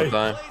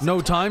time.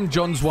 No time.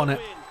 John's won it.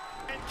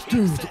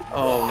 Dude.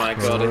 Oh my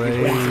god, they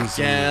win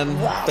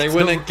again. They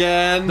win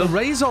again. The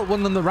Raze ult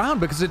won them the round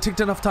because it ticked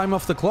enough time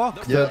off the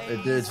clock. Yeah,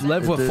 it did.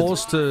 Lev were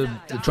forced to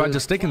try to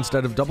stick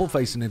instead of double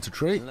facing into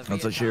tree.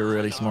 That's actually a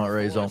really smart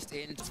Raze ult.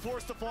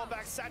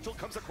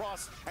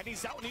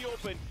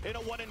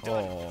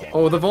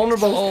 Oh, the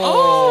vulnerable.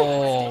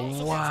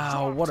 Oh,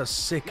 wow. What a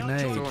sick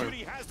nade.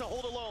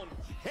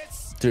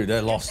 Dude,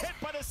 they're lost.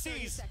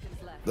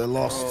 They're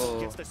lost.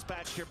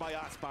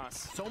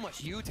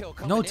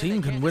 No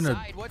team can win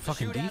a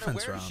fucking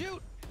defense round.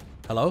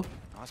 Hello?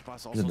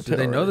 Did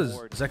they know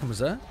the Zekin was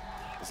there?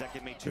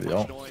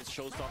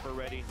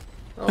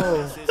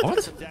 Oh.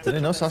 What? Did they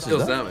know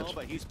Sassy's there? Damage.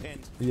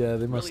 Yeah,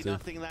 they must do.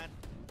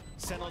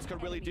 Sentinels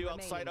could really do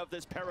outside of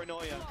this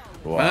paranoia.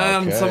 Wow,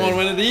 Man, okay. someone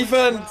win a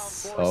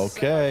defense.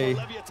 Okay.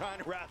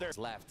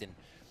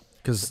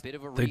 Because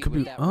they could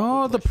be...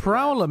 Oh, the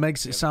Prowler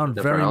makes it sound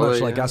very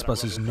much like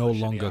ASPAS is no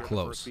longer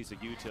close.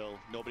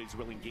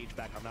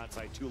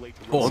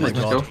 Oh my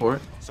god. Go for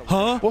it.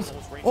 Huh? What?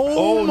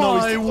 Oh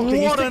my,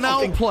 what an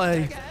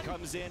outplay.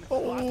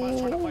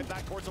 Oh,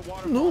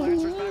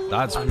 no.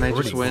 That's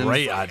pretty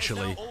great,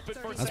 actually.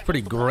 That's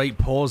pretty great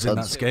pausing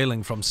that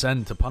scaling from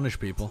Sen to punish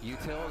people.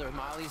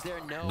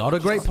 Not a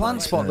great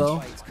plant spot,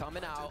 though.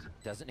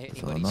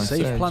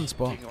 Safe plant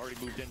spot.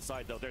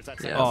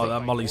 Yeah. Oh,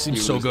 that molly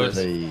seems so good.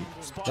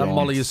 That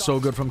molly is so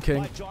good from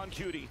King.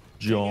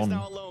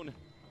 John.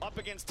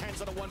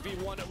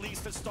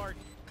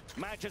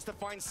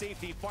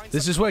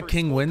 This is where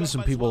King wins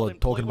and people are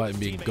talking about him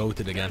being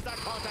goated again.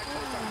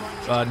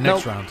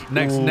 Next round.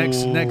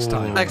 Next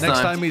time. Next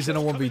time he's in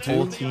a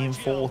 1v2.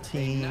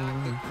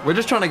 14. We're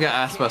just trying to get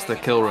ASPAS to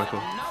kill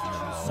Rickle.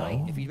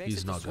 No,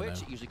 he's not gonna.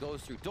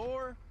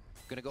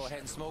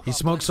 He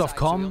smokes off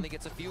com,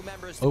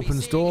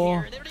 opens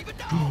door.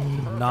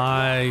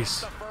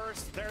 Nice.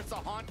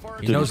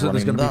 He knows that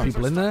there's going to be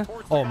people in there.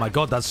 Oh my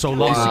god, that's so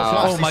long.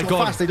 Oh my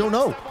god. They don't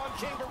know.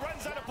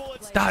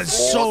 That's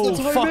so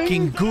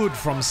fucking good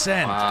from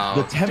Sen. Wow.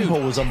 The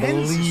tempo was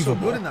unbelievable. So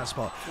good in that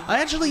spot.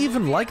 I actually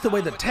even like the way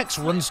that Tex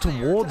runs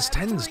towards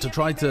Tens to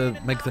try to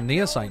make the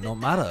near sight not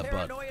matter,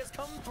 but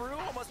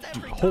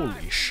dude,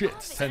 holy shit,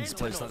 Tens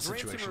plays that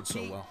situation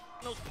so well.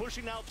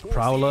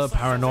 Prowler,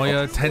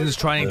 paranoia, Tens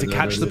trying to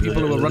catch the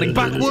people who are running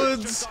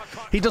backwards.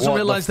 He doesn't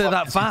realize they're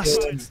that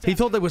fast. He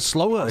thought they were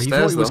slower. He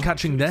thought he was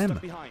catching them.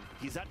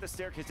 He's at the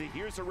staircase. He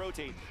hears a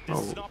rotate. This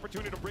is an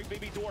opportunity to break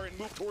baby door and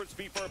move towards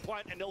B for a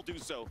plant, and they'll do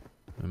so.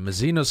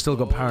 Mazzino's still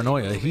got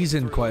paranoia. He's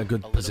in quite a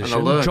good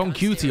position. John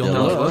Cutie on the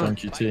alert. John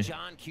Cutie.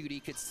 John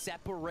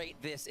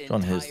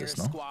hears this,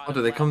 no? Oh,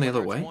 do they come the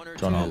other way?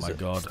 John hears my it.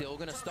 God.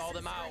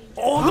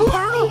 Oh, the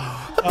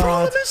paranoia! The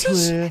paranoia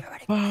misses!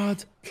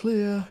 Bad,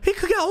 clear. He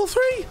could get all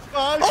three!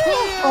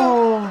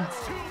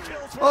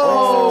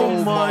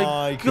 Oh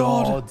my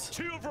God.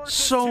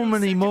 So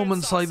many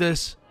moments like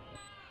this.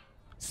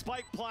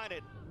 Spike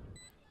planted.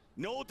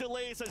 No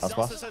delays as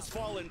Zelsis has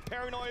fallen.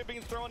 Paranoia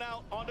being thrown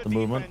out onto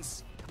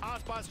defense.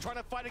 ASPAS trying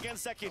to fight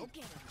against second.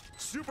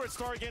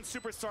 Superstar against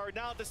Superstar.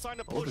 Now the sign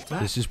to push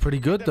back. This is pretty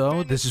good,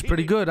 though. This is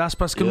pretty good.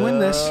 ASPAS can win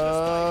this.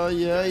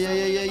 Yeah.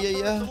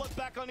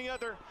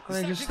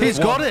 He's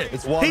got it.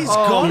 He's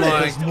got it.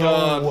 There's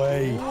no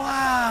way.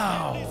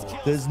 Wow.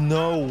 There's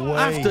no way.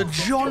 After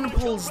John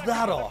pulls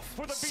that off,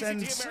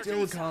 Sen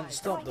still can't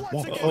stop them.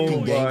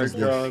 Oh my God.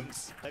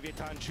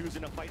 Leviathan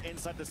choosing to fight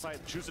inside the side,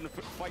 choosing to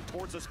fight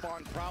towards the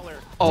spawn prowler.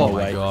 Oh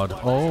my God.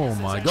 Oh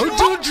my God.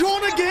 Dude,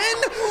 John again?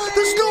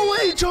 There's no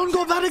way John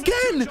got that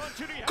again.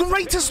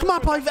 Greatest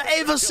map I've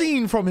ever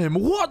seen from him.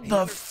 What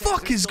the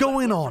fuck is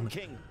going on?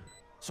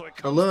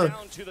 Alert.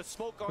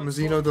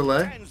 Mazzino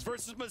delay.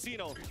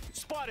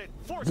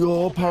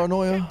 Oh,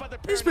 paranoia.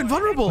 He's been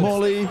vulnerable.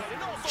 Molly.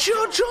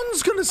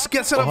 John's gonna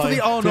get set up for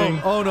the... Oh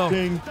no. Oh no.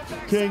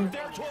 King.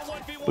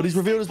 But he's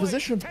revealed his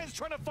position.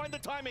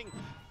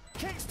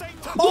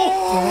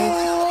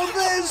 Oh,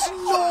 there's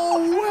no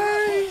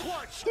way.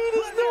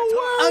 There's no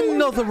way.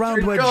 Another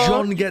round where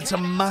John gets a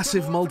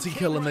massive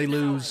multi-kill and they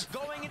lose.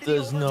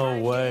 There's no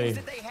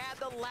way.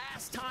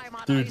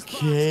 Dude,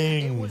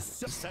 King.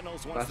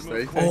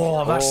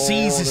 Oh, that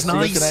seize is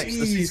nice. The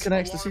seize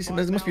connects.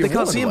 They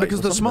can't see him because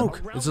of the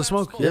smoke. It's the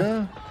smoke.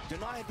 Yeah.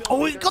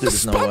 Oh, he got the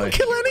spam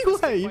kill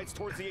anyway.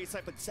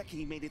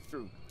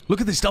 Look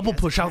at this double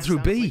push out through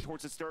B.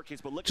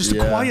 Just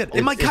quiet.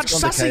 It might catch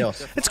Sassy.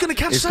 It's going to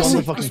catch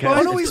Sassy.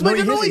 Oh no, he's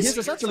making noise.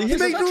 He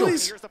made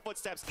noise.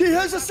 He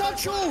has a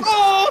satchel.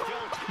 Oh,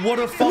 what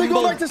a fumble. They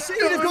go back to C.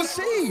 They've got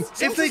C.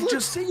 If they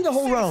just C the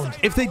whole round.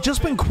 If they'd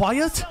just been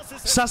quiet,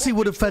 Sassy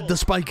would have fed the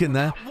spike in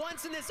there.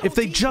 If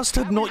they just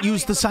had not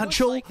used the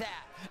satchel,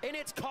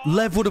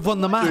 Lev would have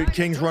won the map. Dude,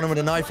 King's running with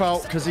a knife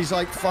out because he's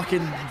like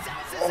fucking...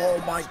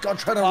 Oh my God,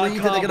 trying to read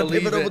it. They're going to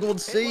pivot over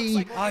towards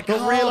C.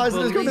 Don't realize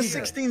that it's going to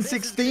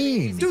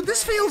 16-16. Dude,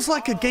 this feels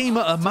like a game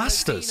at a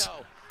Masters.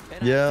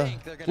 Yeah.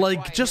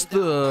 Like, just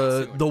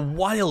the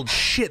wild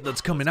shit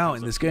that's coming out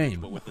in this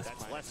game.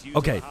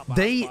 Okay,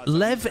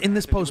 Lev in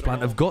this post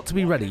plant have got to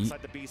be ready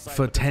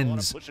for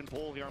 10s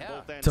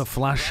to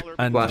flash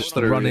and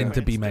run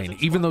into B main.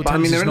 Even though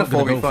 10s is not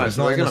going to go for it.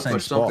 So they're going to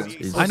push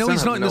something. I know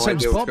he's not in the same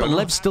spot, but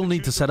Lev still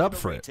need to set up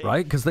for it,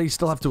 right? Because they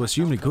still have to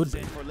assume he could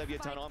be.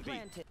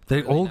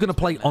 They're all going to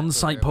play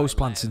on-site post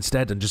plants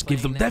instead and just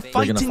give them... They're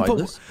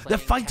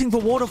fighting for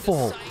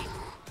waterfall.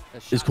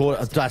 It's called,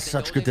 that's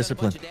such good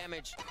discipline.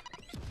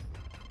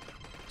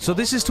 So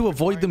this is to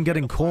avoid them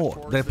getting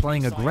caught. They're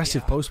playing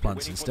aggressive post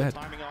plants instead.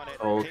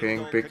 Oh,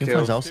 King, big King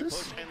kill. Dude, I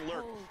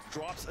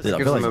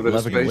feel like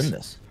Lev can win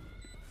this.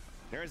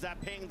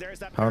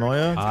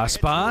 Paranoia.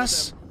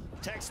 ASPAS.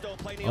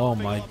 Oh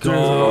my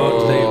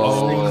God, they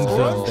owned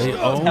them. They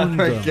owned them.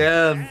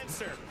 Again.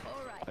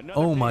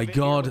 Oh my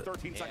God.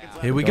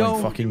 Here we go.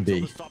 Fucking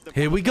B.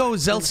 Here we go.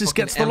 Zelsis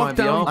gets the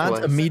lockdown.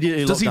 And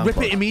immediately Does he rip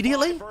it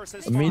immediately?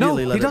 No,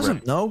 he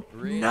doesn't. No?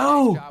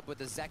 No. Oh,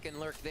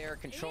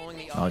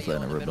 he's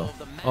letting it rip though.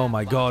 Oh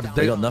my God.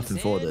 They got nothing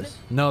for this.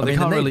 No, they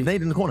can't really.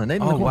 Nade in the corner.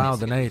 Nade in the Oh corner. wow,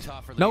 the nade.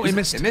 No, it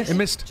missed. It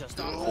missed.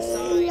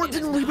 Oh, it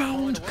didn't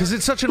rebound. Because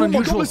it's such an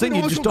unusual thing.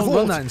 You just don't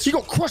run that. He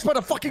got crushed by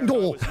the fucking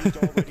door.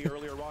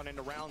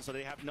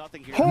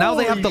 Now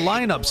they have the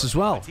lineups as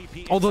well.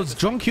 Although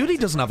John Cutie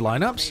doesn't have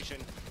lineups.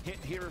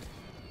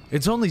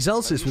 It's only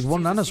Zelsis with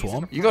one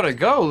nanoswarm. You gotta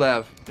go,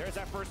 Lev.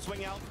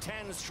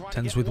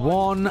 10s with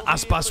one.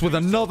 ASPAS with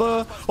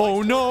another.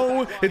 Oh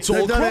no, it's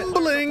all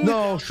crumbling.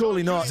 No,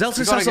 surely not.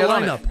 Zelsis has a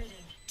lineup.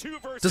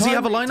 Does he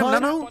have a lineup,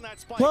 Nano?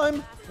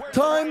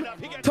 Time.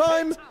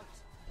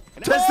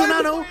 There's the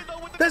Nano.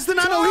 There's the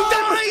Nano. He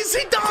dies.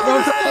 He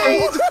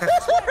died.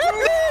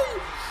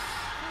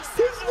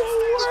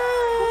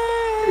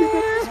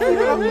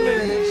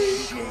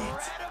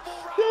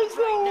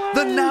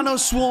 The Nano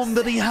swarm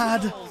that he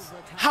had.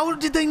 How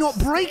did they not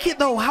break it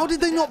though? How did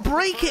they not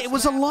break it? It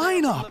was a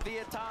lineup.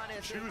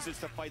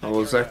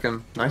 Oh,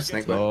 second. Nice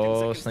snake bite.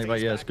 Oh, snake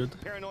bite, yeah, it's good.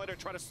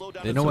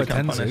 They know where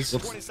 10s is.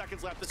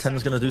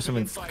 10's gonna do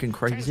something fucking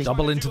crazy.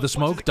 Double into the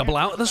smoke. Double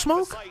out of the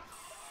smoke.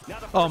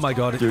 Oh my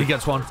God, he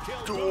gets one.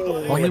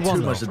 Only one.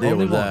 Too much to deal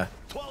with there.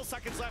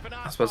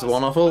 I suppose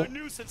one off all.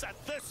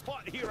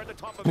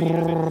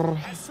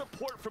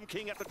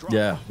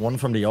 Yeah, one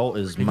from the ult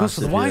is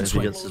massive. If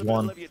he gets his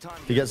one.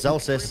 If he gets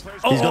Zelsis,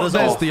 he's got his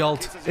there's ult. the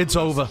ult. It's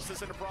over.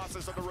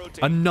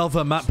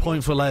 Another map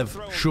point for Lev,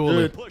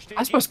 surely. Dude.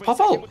 I suppose pop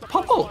ult.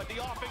 Pop ult.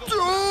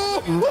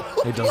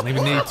 He doesn't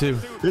even need to.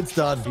 It's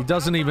done. He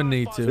doesn't even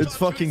need to. It's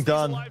fucking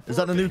done. Is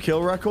that a new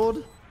kill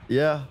record?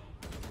 Yeah.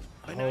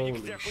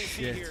 Holy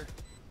shit.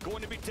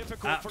 Going to be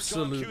difficult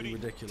Absolutely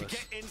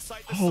ridiculous.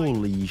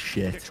 Holy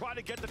shit. They're trying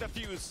to get the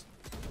defuse.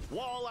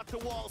 Wall after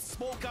wall,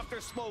 smoke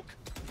after smoke.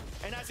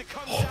 And as it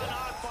comes down,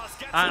 ASPAS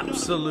gets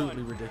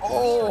absolutely ridiculous.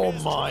 Oh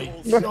my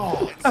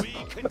god.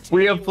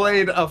 We have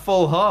played a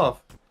full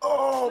half.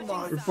 Oh my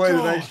god. We played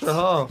an extra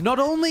half. Not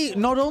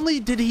only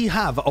did he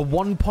have a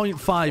 1.5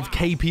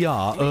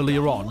 KPR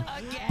earlier on,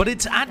 but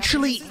it's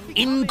actually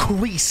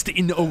increased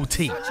in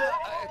OT.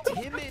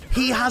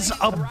 He has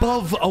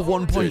above a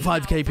 1.5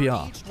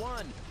 KPR.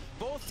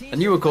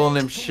 And you were calling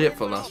him shit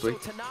for last week.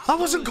 I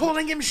wasn't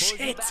calling him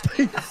shit.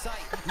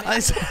 I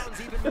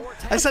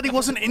said he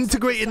waswasn't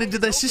integrating into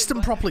their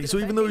system properly, so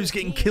even though he was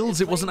getting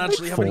kills, it wasn't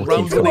actually having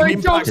round-winning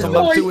impact on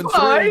map 2 and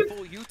 3.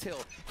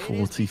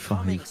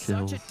 45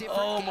 kills.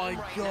 Oh my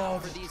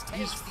god,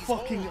 he's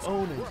fucking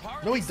owning.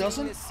 No, he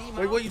doesn't.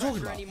 Wait, what are you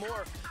talking about?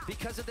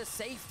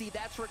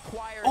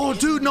 Oh,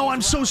 dude, no,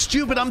 I'm so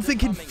stupid. I'm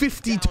thinking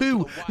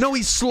 52. No,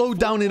 he's slowed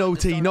down in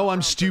OT. No,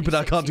 I'm stupid.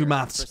 I can't do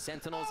maths.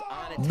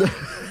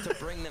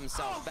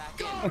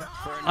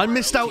 I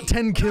missed out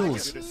 10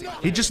 kills.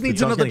 He just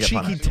needs another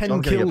cheeky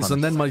 10 kills,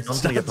 and then my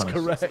stats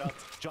correct.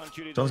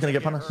 John's gonna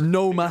get punished.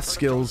 No math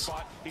skills.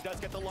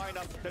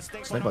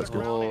 Snakebite's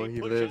good. Oh,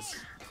 he lives.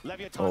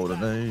 Oh, the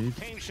nade.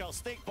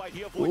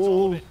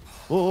 Oh,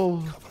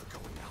 oh.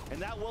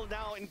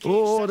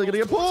 Oh, they're gonna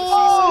get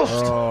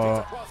pushed!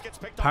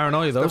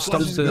 Paranoia though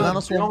stops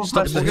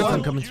the hit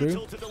from coming through.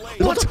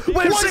 What?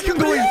 Where's second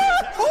going?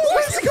 Oh,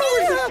 where's it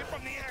going?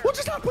 What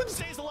just happened?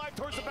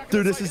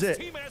 Dude, this is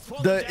it.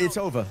 It's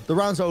over. The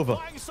round's over.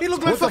 He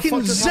looked like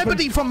fucking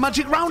Zebedee from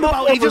Magic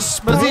Roundabout. He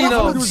just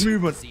Mazzino's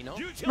movement.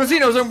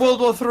 Mazzino's in World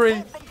War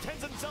 3.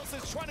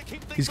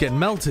 He's getting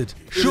melted.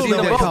 Surely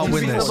they can't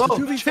win this.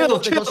 Chill.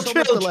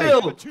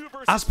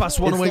 ASPAS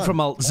one away from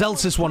ult.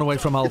 Zelsis one away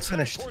from ult. It's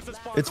finished.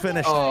 It's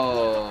finished.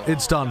 Oh.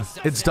 It's done.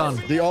 It's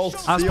done. The ult.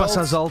 ASPAS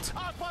has ult.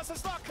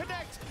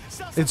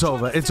 It's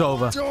over. It's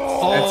over.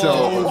 Oh, it's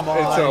over.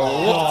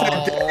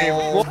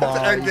 What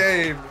a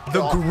game.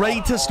 The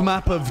greatest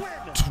map of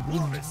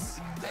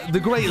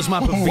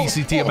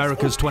VCT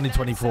Americas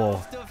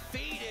 2024.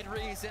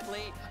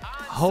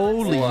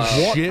 Holy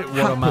shit,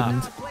 what a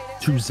map.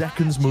 2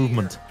 seconds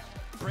movement.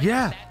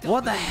 Yeah,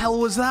 what the hell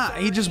was that?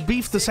 He just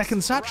beefed the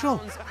second satchel.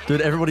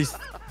 Dude, everybody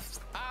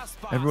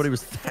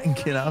was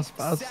thanking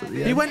ASPAS at the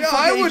end. He went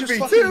I would be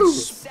too.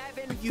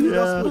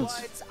 Yeah.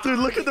 Dude,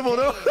 look at them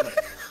all.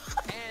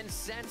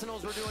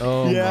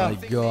 Oh my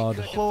god.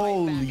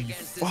 Holy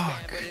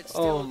fuck.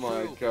 Oh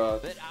my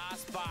god.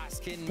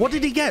 What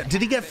did he get?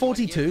 Did he get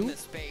 42?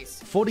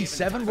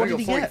 47? What did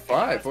he get?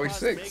 45,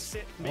 46.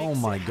 Oh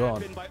my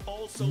god.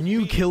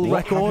 New kill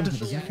record.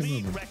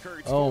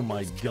 Oh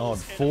my god.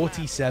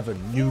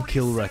 47. New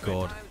kill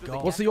record.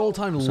 What's the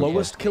all-time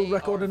lowest kill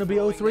record in a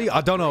BO3?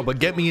 I don't know, but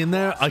get me in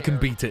there. I can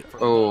beat it.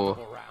 Oh.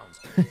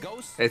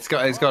 It's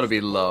got to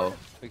be low.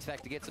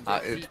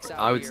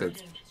 I would say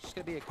it's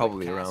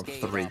probably around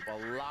 3.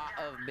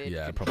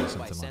 Yeah, probably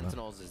something like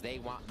that.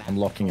 I'm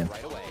locking in.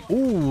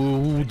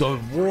 Ooh, the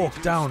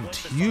walk down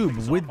tube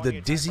with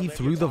the dizzy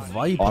through the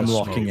Viper. I'm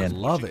locking in.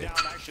 Love it.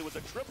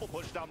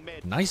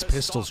 Nice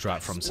pistol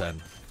strat from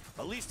Sen.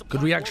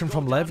 Good reaction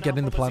from Lev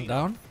getting the plant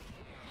down.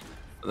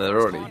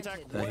 They're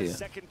here.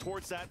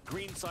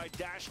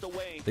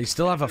 They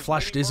still have a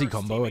flash dizzy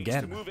combo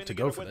again to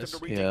go for this.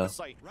 Yeah.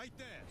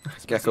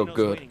 Gecko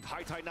good.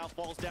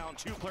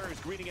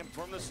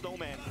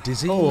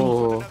 Dizzy.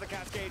 Oh.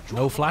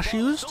 No flash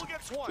used?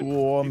 Oh,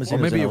 or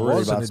maybe it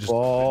was and it just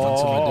went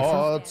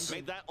somewhere different.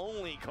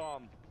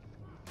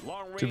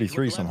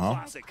 2v3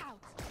 somehow.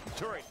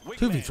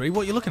 2v3?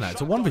 What are you looking at?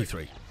 It's a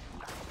 1v3.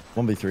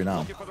 1v3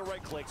 now.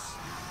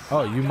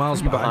 Oh, you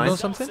miles behind or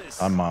something?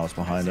 I'm miles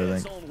behind, I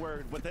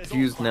think.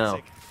 Fused now.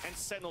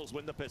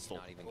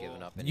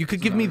 You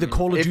could give me the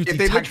Call of Duty if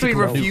they literally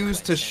tactical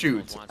refuse to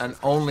shoot and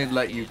only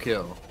let you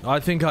kill.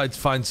 I think I'd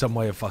find some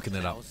way of fucking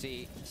it up.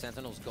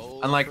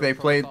 And like they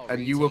played,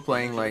 and you were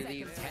playing like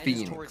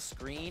Phoenix.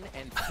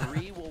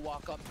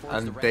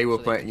 And they were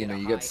playing, you know,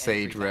 you get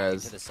Sage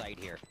Res.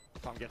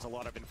 Tom gets a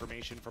lot of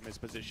information from his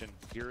position.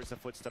 Here's the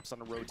footsteps on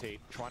the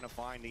rotate, trying to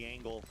find the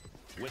angle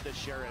with the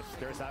Sheriff.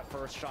 There's that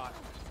first shot.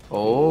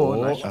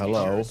 Oh, nice.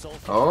 Hello.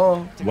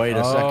 Oh, wait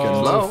a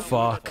second. Oh,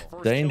 fuck.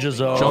 Danger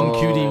zone.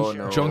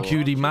 John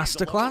Cutie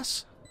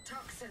masterclass?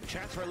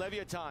 Chance for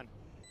Leviathan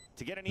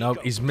to get an No,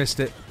 eco. he's missed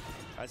it.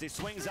 As he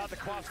swings out the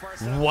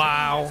crossbar.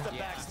 Wow.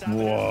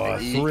 Whoa,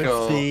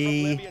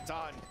 thrifty.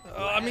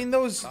 I mean,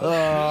 those...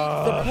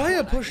 the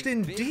player pushed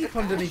in deep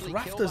underneath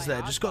rafters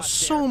there. Just got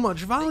so much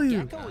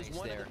value.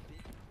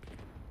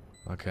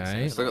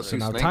 Okay, so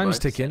now time's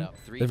ticking.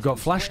 They've got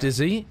Flash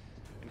Dizzy.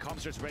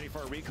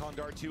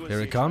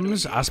 Here it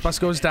comes. ASPAS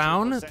goes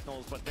down.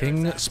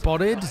 King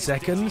spotted.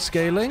 Zekken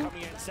scaling.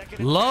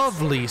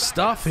 Lovely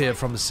stuff here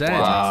from Sen.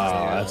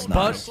 Wow, that's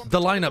nice. But the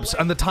lineups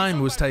and the time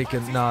was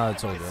taken. Nah,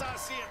 it's all good.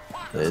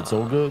 It's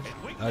all good.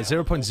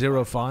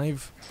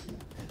 0.05.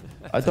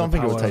 I don't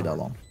think it will take that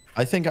long.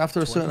 I think after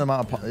a certain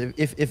amount of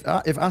if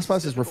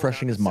ASPAS is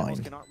refreshing his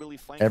mind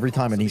every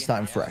time and he's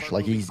starting fresh,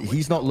 like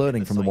he's not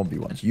learning from the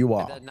 1v1s. You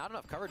are.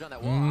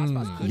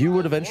 You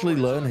would eventually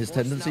learn his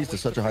tendencies to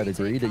such a high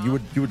degree that you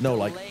would know,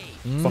 like,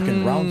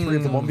 fucking round 3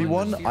 of the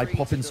 1v1, I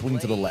pop in swing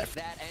to the left.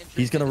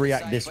 He's gonna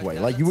react this way.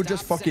 Like, you would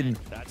just fucking,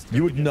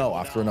 you would know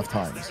after enough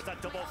times.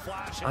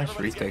 Nice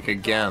retake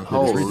again.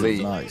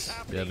 Holy. Nice.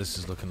 Yeah, this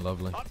is looking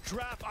lovely.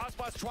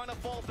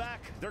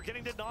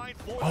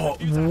 Oh,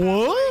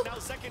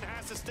 what?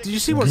 Did you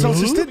see what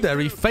Celsius did there?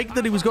 He faked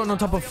that he was going on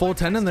top of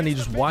 410 and then he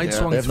just wide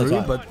swung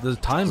through, but the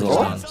time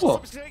was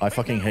done. I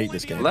fucking hate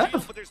this game.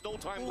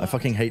 I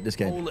fucking hate this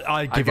game.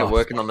 I give up.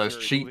 Working on those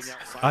cheats.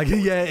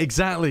 Yeah,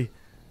 exactly.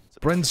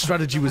 Bren's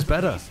strategy was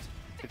better.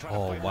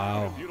 Oh,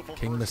 wow.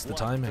 King missed the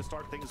timing.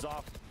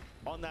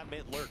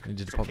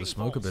 Needed to pop the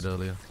smoke a bit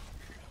earlier.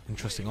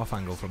 Interesting off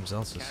angle from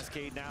Celsius.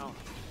 Oh,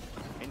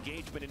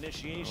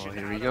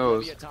 here he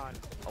goes.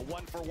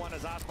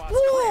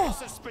 Whoa!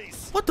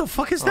 What the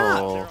fuck is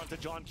that? Oh. Through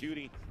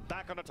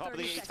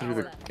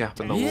the gap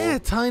in the wall. Yeah,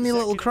 tiny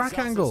little crack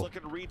angle.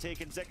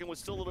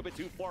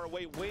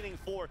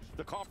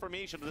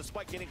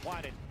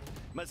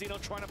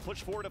 Mazzino trying to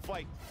push forward a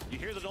fight. You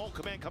hear the null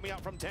command coming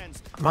out from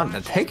Tens. Man,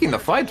 they're taking the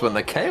fights when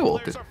they're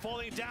KO'd.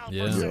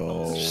 Yeah.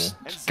 Yo.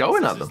 Just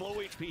going at them.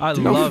 I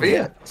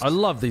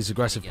love these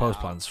aggressive post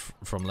plans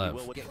from Lev.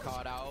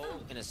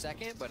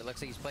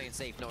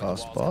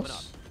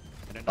 ASPAS?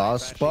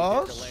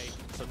 ASPAS?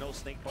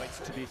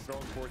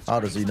 How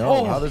does he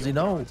know? How does he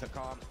know?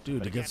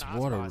 Dude, against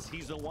water.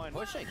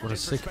 What a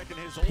sick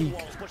peek.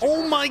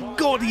 Oh my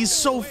god, he's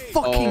so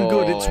fucking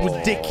good. It's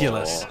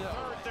ridiculous.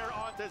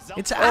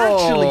 It's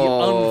actually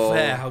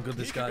unfair how good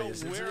this guy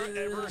is.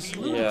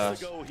 Yeah.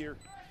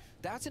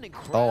 That's an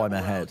incredible I'm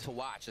ahead. to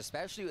watch,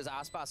 especially as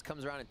ASPAS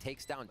comes around and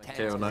takes down 10.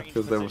 KO not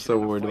because they were so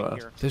worried about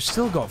it. They've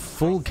still got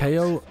full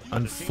KO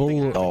and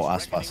full. Oh,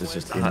 ASPAS is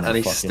just in And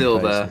he's still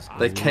there.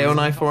 They KO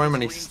knife for him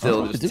and he's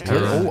still just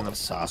terrible. Oh,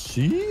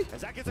 Sassy?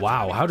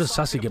 Wow, how does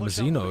Sassy get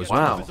Mazzino as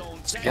Wow. well?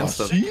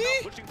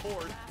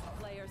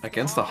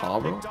 Against the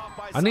Harbor?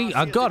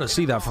 I gotta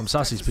see that from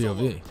Sassy's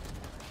POV.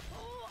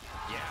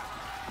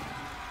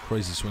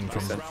 Crazy swing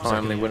from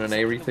Finally win an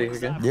A retake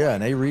again? Yeah,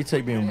 an A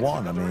retake being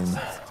won. I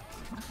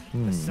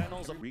mean,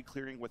 Sentinels are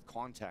re-clearing with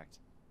contact.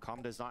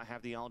 Com does not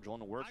have the Aldrone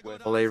to work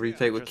with. Will A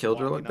retake with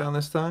Killjoy look down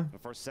this time?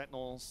 For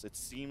Sentinels, it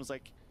seems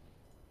like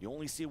you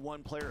only see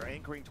one player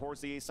anchoring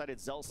towards the A side.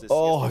 It's Zelsis.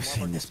 oh, I've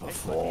seen this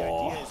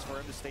before.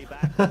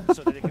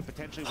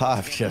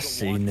 I've just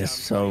seen this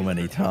so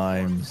many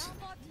times.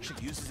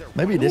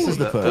 Maybe this is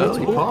the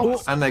early first.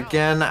 pop. And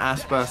again,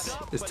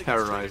 ASPAS is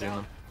terrorizing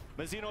them.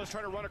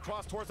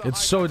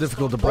 It's so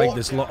difficult to break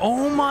this lock.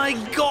 Oh my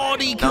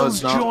god, he kills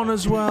John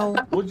as well.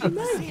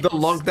 The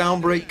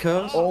lockdown break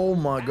curse? Oh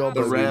my god,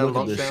 The rare look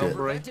at this shit. lockdown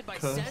break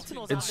curse?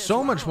 It's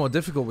so much more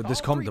difficult with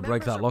this comp to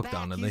break that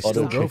lockdown, and they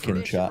still go for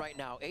it. Chat.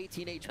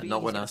 And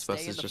not when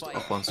ASPAS is just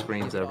up on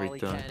screens every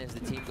turn.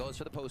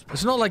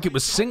 It's not like it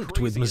was synced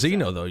with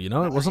Mazzino, though, you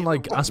know? It wasn't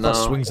like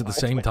ASPAS swings at the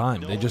same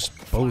time. They just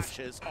both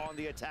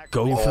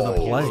go for the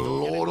play.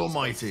 Lord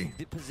almighty.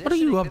 What are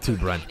you up to,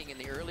 Bren?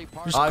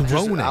 I'm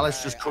just,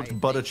 Alice just cooked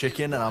butter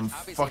chicken and I'm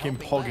fucking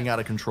pogging out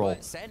of control.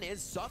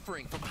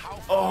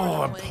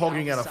 Oh, I'm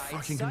pogging out of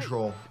fucking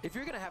control.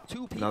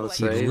 Another Dude,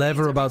 save.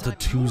 Lever about to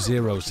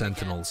 2-0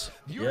 Sentinels.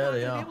 Yeah,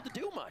 they are.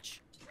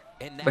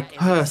 The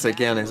curse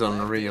again is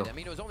unreal.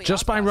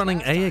 Just by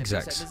running A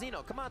execs.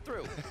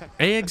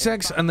 A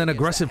execs and then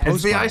aggressive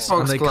post the plans,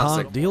 Icebox and they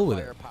classic. can't deal with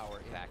it.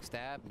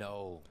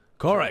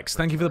 Corex,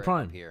 thank you for the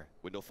prime.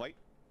 Window fight.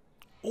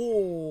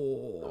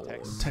 Oh,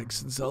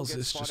 Tex and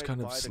Celsius just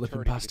kind of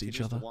slipping past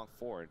each other.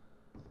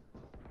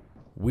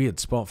 Weird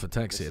spot for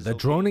Tex here. They're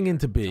droning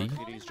into B.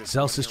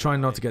 Celsius trying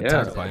not to get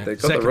tagged by it. They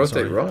got the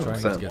rotate wrong.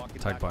 Trying not to get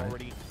tagged by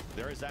it.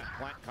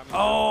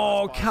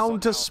 Oh,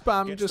 counter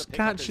spam just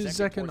catches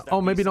second.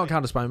 Oh, maybe not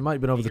counter spam. It might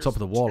have been over the top of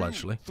the wall,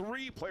 actually.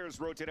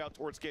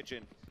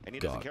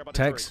 God.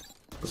 Tex.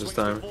 What's this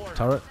time?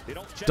 Turret.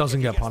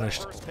 Doesn't get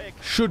punished.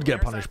 Should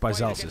get punished by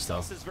Celsius,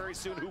 though.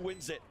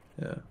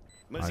 Yeah.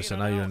 Alright, so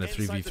now you're in a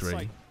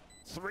 3v3.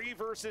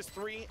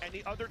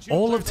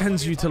 All of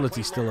 10's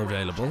utility still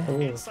available.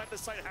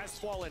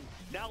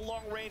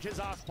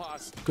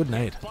 Good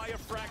nade.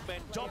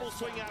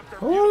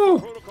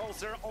 Oh!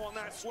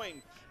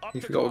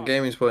 You forgot what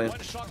game he's playing.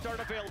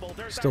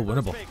 Still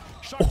winnable.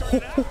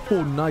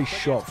 Oh, nice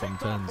shot from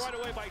 10's.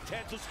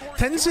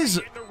 10's has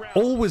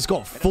always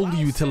got full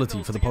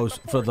utility for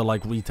the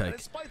like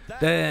retake.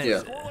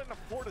 They're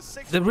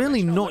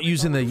really not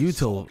using their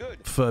util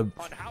for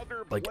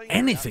like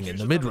anything in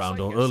the mid round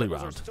or early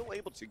round.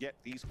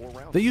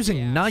 They're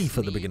using knife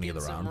at the beginning of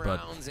the round,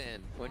 but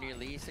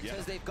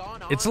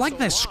it's like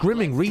they're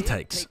scrimming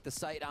retakes.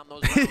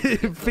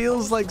 It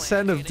feels like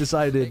Sen have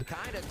decided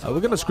we're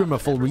gonna scrim a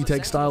full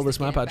retake style this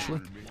map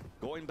actually.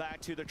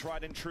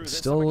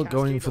 Still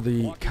going for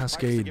the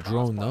Cascade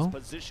drone though.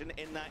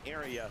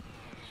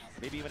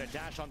 Maybe even a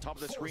dash on top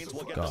of the screens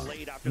will get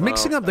delayed after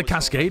mixing up the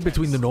cascade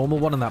between the normal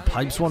one and that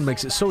pipes one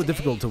makes it so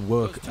difficult to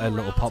work a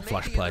little pop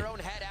flash play.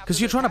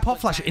 Because you're trying to pop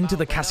flash into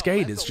the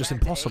cascade, it's just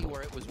impossible.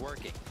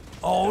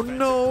 Oh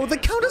no, the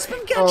counter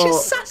spin catch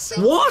is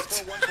sassy!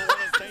 What?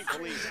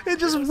 It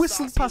just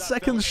whistled past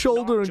Second's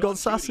shoulder and got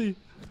sassy.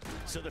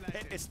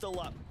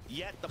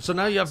 So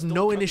now you have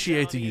no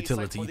initiator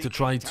utility to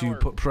try to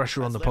put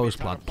pressure on the post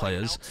plant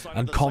players,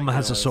 and Com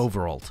has a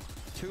Sova ult.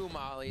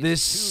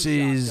 This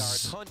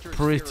is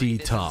pretty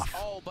tough.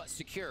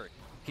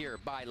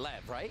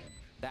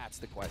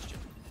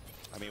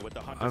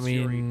 I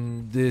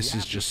mean, this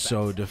is just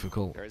so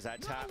difficult.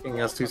 King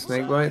has 2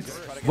 snake bites.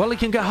 Well, he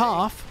can get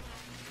half.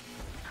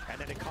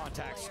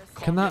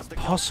 Can that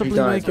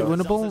possibly make it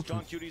winnable?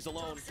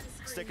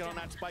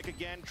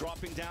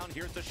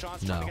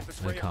 No,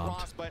 they can't.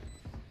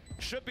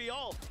 Should be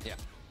all. Yeah.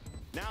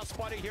 Now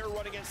Spotty here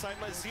running inside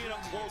Mazino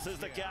closes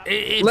the gap.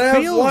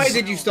 Lev, why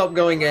did you stop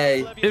going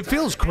A? It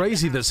feels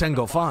crazy that Sen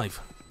got 5.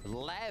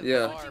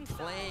 Yeah.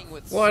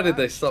 Why did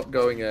they stop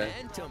going A?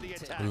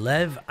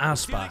 Lev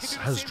ASPAS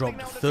has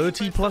dropped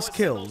 30 plus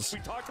kills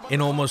in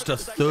almost a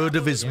third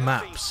of his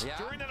maps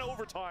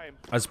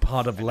as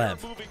part of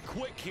Lev. Moving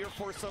quick here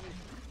for some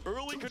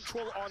early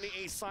control on the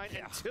A side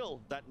until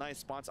that nice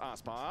spots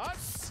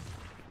ASPAS,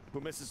 who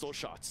misses those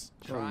shots.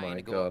 Oh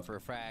my god. For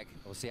a frag.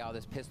 We'll see how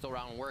this pistol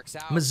round works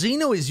out.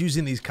 Mazino is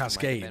using these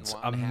cascades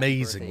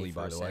amazingly,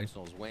 by the way.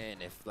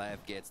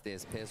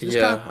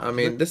 Yeah, I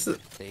mean, this is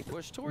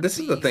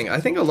the thing. I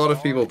think a lot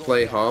of people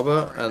play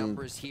Harbor, and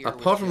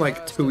apart from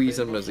like Tui's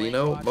and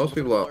Mazino, most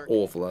people are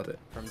awful at it.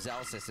 And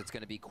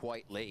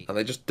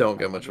they just don't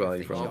get much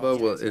value from it.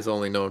 Harbor is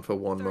only known for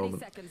one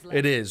moment.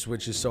 It is,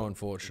 which is so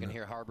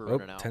unfortunate.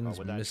 Oh,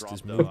 Ten's missed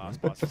his move.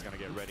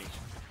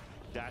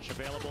 Dash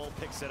available,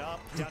 picks it up,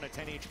 down to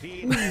 10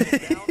 HP.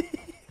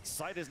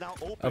 Site is now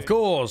open. Of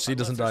course, he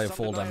doesn't die of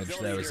fall damage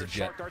there as a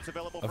jet.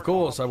 Of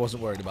course, I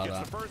wasn't worried about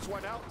that. The first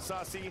one out,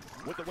 Sassy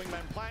with the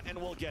wingman plant, and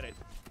we'll get it.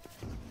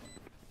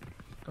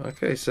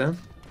 Okay, Sam.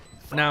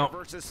 Now,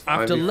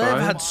 after Lev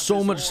had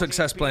so much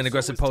success playing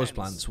aggressive post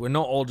plants, we're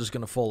not all just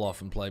going to fall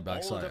off and play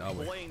backside, are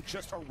we? No,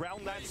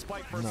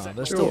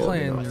 they're still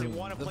playing.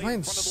 They're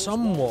playing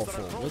somewhat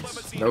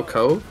forwards. No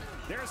code.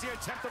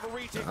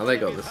 Oh, they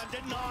got this.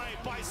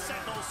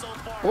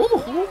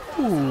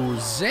 Ooh,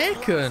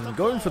 Zekan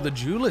going for the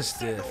Jeweler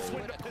diff.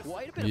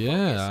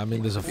 Yeah, I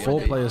mean, there's a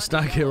 4-player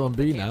stack here on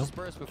B now.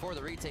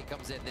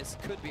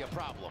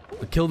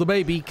 Kill the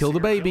baby, kill the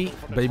baby.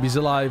 Baby's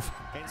alive.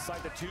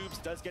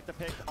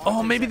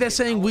 Oh, maybe they're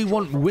saying we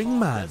want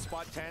wingman.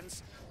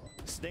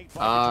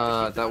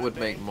 That would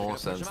make more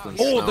sense than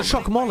Oh, the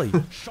shock molly.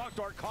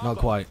 Not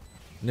quite.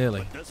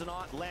 Nearly.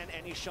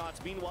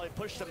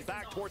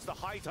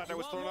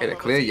 Hit a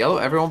clear yellow,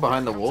 everyone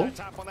behind the wall.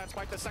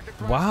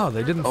 Wow,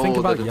 they didn't think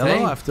about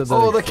yellow after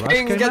the the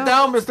king, get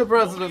down, Mr.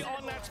 President.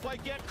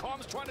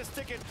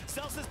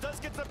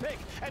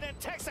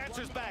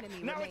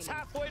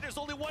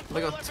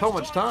 They got so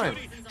much time.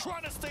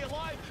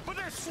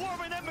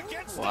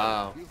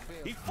 Wow.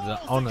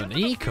 On an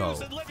eco.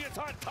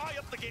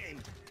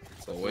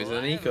 It's always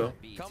an eco.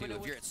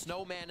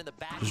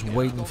 Just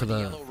waiting for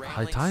the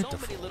high tide to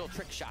fall.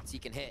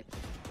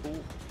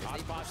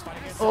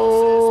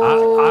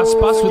 Oh,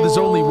 ASPAS with his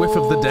only whiff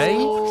of the day.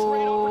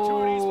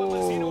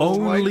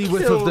 Only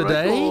whiff of the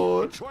day.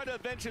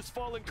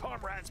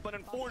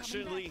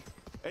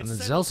 And then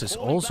Zelsis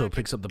also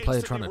picks up the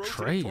player trying to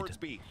trade. Look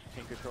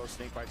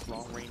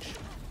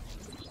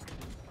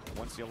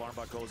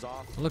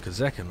at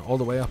Zekan all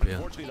the way up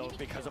here.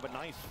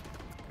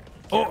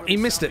 Oh, he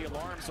missed it.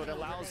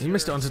 He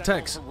missed it onto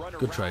Tex.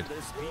 Good trade.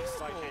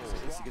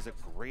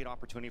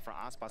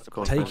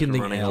 Taking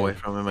the L. Away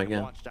from him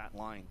again.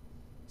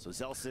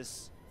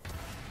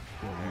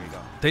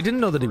 They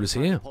didn't know that he was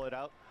here. Oh,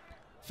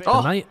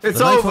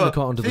 it's over.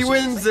 He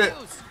wins it.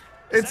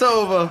 It's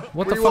over.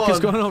 What the fuck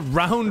is going on?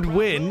 Round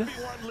win.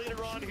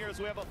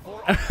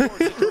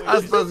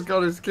 ASPAS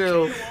got his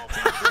kill.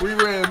 We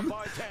win.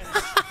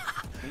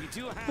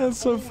 That's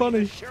so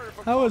funny.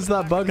 How has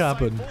that bug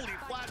happened?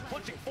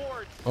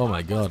 Oh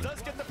my god.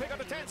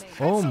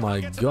 Oh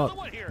my god.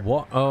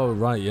 What? Oh,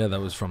 right. Yeah,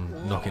 that was from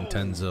knocking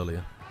 10s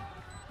earlier.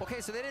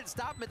 Okay, so they didn't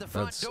stop him at the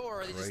front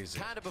door. They just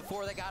kind of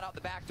before they got out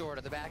the back door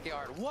to the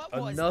backyard. What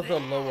was another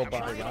lower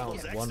by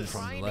round one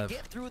from the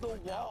left.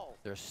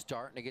 They're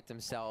starting to get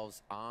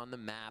themselves on the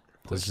map.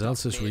 Does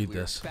Zelsis read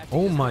this?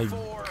 Oh my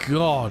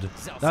god.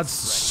 That's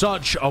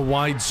such a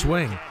wide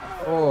swing.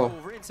 Oh.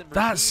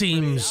 That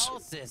seems...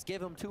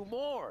 Give him 2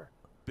 more.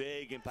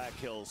 Big impact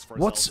kills for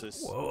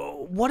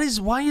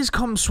why is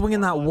Com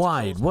swinging that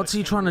wide? What's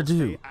he trying to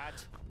do?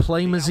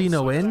 Play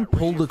Mazino in?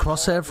 Pull the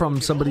crosshair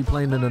from somebody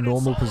playing in a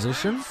normal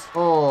position?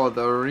 Oh,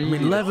 the read. I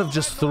mean, Lev have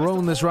just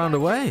thrown this round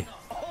away.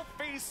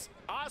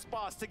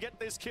 ASPAS to get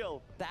this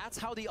kill. That's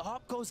how the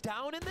op goes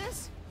down in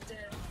this?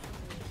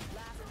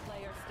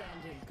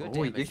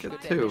 Oh, he did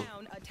get 2.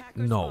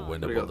 Not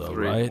winnable though,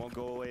 right?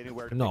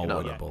 Not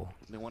winnable.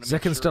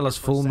 Zekan still has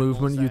full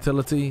movement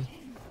utility.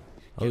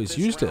 Oh, he's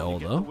used it all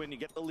though.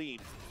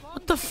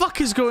 What the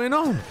fuck is going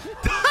on?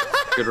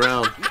 Good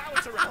round.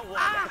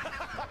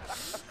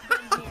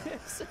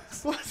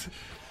 What?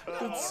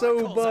 It's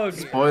so bugged.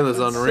 Spoilers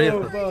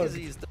unreal.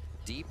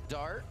 Deep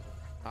dart.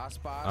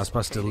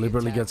 ASPAS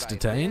deliberately gets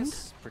detained.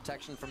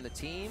 Protection from the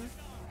team.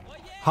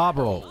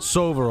 Harbor ult,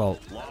 Sova ult.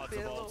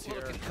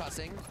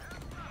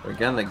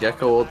 Again, the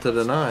Gecko ult to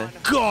deny.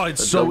 God,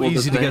 it's so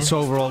easy to get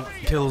Sova ult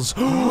kills.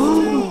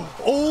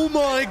 Oh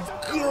my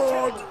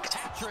god!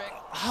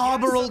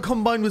 Harbor ult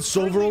combined with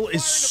Sova ult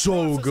is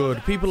so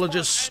good. People are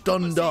just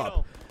stunned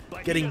up,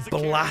 getting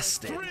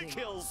blasted. 3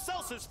 kills.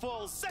 Celsius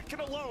falls second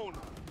alone.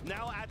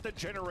 Now at the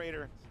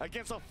generator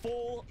against a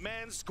full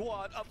man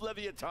squad of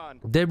Leviathan.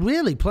 They're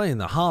really playing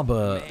the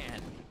Harbor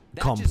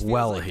comp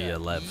well here,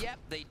 Lev.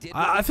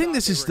 I think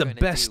this is the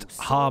best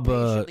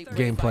Harbor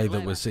gameplay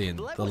that we're seeing.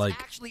 The, like,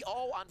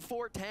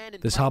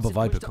 this Harbor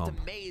Viper comp.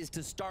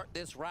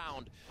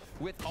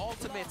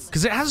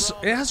 Because it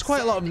has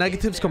quite a lot of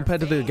negatives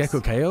compared to the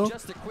Gecko KO.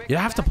 You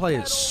have to play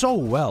it so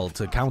well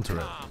to counter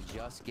it.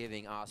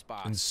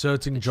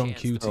 Inserting John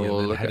Cutie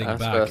and then heading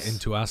back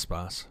into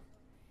ASPAS.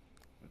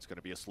 It's going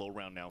to be a slow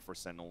round now for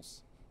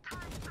Sentinels.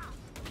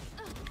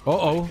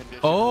 Uh-oh.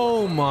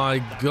 Oh my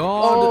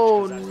god.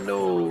 Oh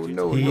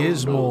no. He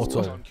is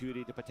mortal.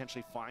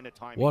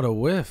 What a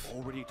whiff.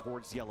 Already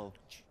towards yellow.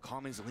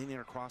 Common's leaning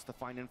across to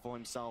find info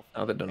himself.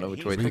 Now they don't know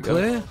which way to go.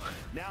 Clear?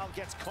 Now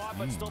gets caught,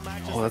 but still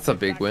matches. Oh, that's a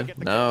big win.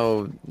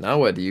 Now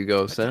where do you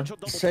go, Sam?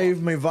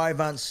 Save me,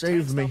 Vivant,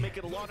 save me.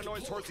 Making a lot of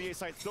noise towards the A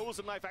side. Throws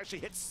a knife, actually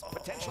hits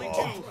potentially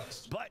 2,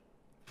 but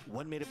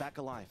one made it back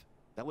alive.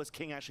 That was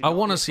King actually. I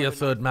want to see a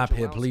third map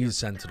here, please,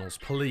 Sentinels,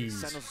 please.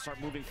 Sentinels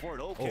start moving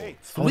forward. Okay.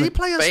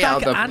 3-player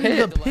stack and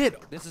the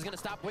pit. This is gonna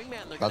stop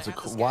Wingman. That's a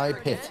why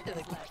pit.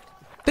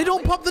 They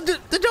don't pop the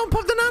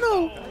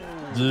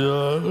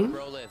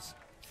nano.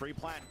 Free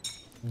plant.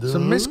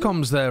 Some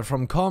miscoms there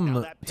from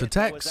com to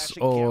Tex,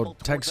 or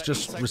Tex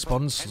just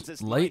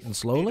responds late and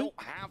slowly.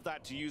 Have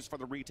that to use for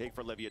the retake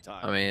for Leviathan.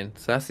 I mean,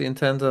 Sassy and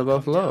Tens are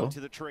both low,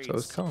 so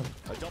it's calm.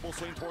 A double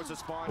swing towards the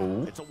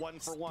spawn. It's a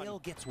 1-for-1. Still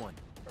gets one.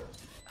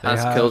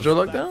 Has Killjoy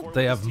lockdown?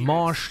 They have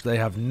Marsh, they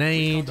have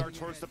Nade.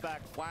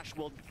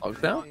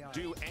 Lockdown?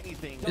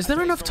 Is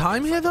there enough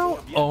time here, though?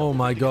 Oh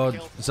my god.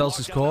 Zels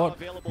is caught.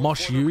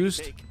 Mosh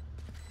used.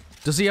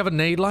 Does he have a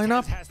Nade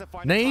lineup?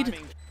 Nade?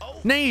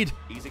 Nade!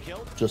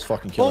 Just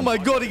fucking kill him. Oh my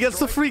god, he gets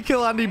the free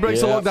kill and he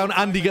breaks the lockdown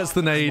and he gets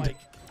the Nade.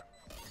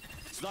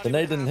 The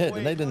nade didn't hit.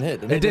 The nade didn't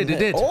hit. It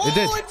did. Oh, it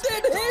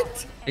did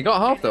hit! He got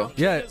half though.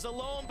 Yeah.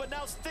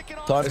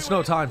 It's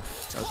no time.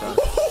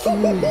 Oh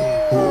my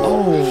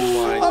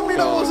god. I mean,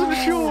 I wasn't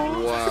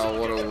sure. Wow,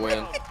 what a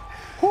win.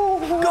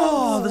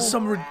 God, there's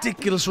some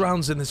ridiculous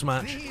rounds in this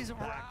match.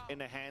 In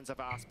the hands of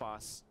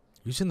ASPAS.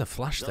 Using the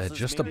flash there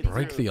just to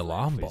break the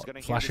alarm bot.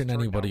 Flashing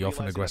anybody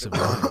off an aggressive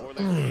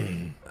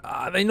line.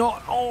 They're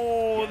not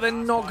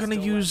going to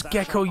use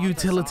Gecko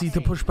utility to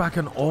push back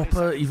an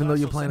AWPer even though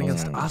you're playing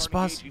against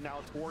ASPAS.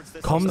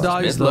 Com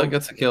dies though.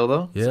 Gets a kill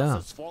though.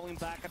 Yeah.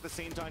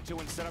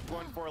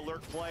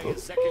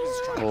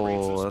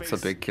 Oh, that's a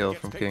big kill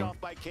from King.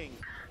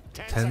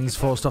 Tens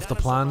forced off the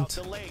plant.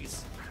 25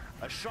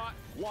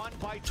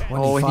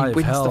 Oh, he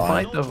wins health. the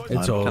fight though.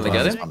 It's over. Can they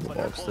get him?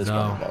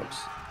 No.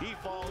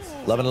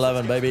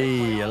 11-11,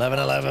 baby.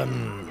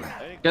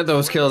 11-11. Get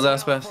those kills,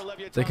 ASPAS.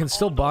 They can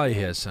still buy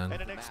here, son.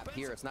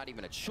 Here, it's not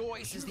even a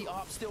choice. Is the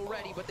op still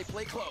ready? But they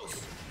play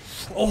close.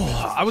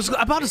 Oh, I was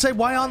about to say,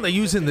 why aren't they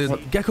using the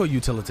Gecko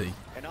utility?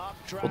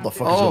 What the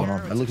fuck is going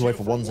on? I looked away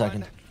for 1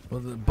 second. Well,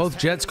 both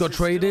Jets got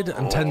traded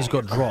and Tens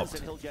got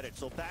dropped.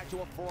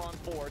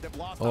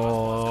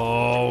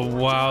 Oh,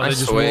 wow. They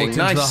just walked into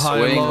the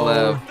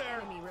high-low.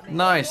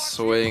 Nice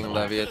swing,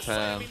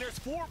 Leviathan.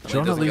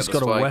 John at least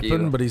got a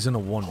weapon, but he's in a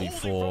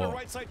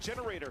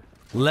 1v4.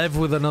 Lev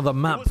with another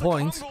map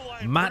point.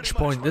 Match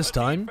point this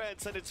time.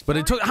 But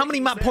it took... How many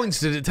map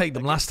points did it take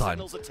them last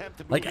time?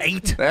 Like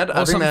 8 I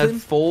or think they had something?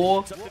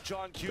 4.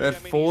 They had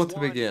 4 to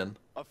begin.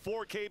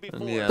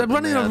 Yeah, They're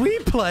running a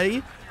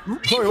replay?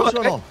 Sorry, what's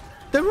going on?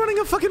 They're running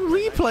a fucking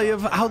replay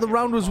of how the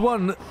round was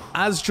won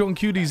as John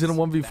Cutie's in a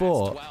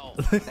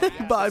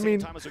 1v4. But I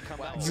mean,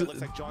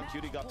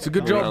 it's a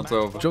good job.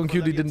 John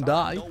Cutie didn't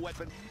die.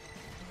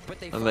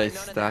 And they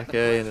stack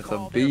A and it's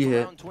a B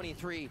hit.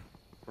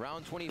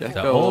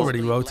 They're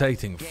already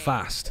rotating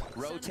fast.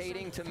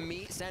 Rotating to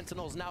meet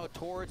Sentinels now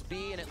towards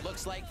B, and it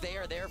looks like they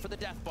are there for the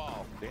death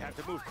ball. They have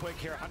to move quick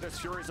here. Hunter's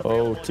Fury is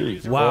Oh,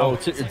 2. Wow.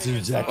 2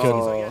 seconds.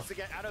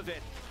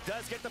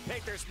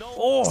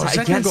 Oh, That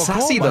second against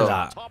got Sassy,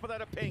 caught by though.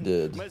 that. He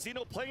did.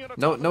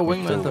 No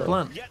wingman to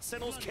plant.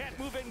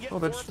 Oh,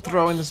 they're just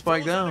throwing the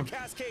spike down.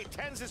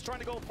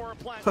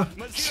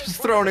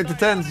 Just throwing it to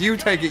Tens. You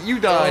take it, you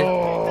die.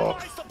 Oh,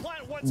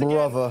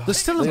 brother. There's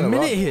still a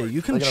minute here.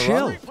 You can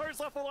chill.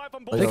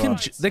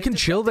 They can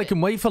chill. They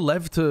can wait for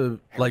Lev to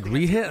like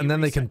rehit, and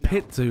then they can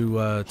pit to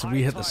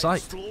rehit the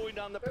site.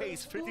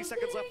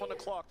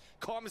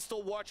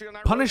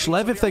 Punish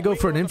Lev if they go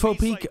for an info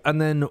peek,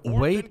 and then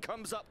wait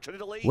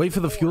for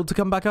the fuel to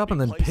come back up, and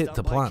then pit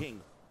to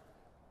plant.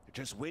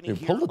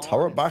 Dude, pull the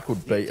turret back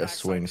would bait a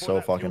swing so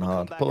fucking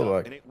hard. Pull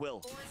it back.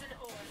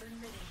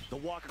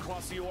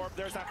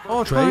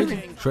 Oh, trade,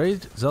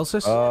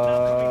 Zelsis.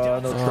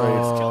 No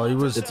trade. Oh, he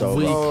was it's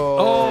weak.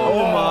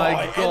 Oh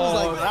my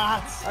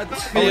god.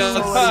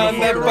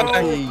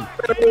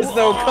 There is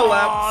no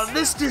collapse.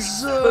 This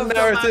deserved. The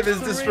narrative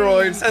is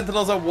destroyed.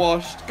 Sentinels are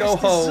washed. Go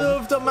home.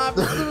 Deserved a map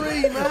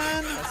 3,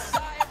 man.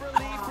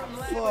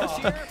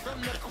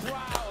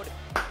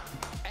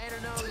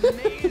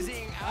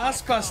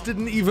 ASPAS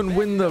didn't even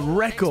win the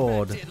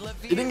record.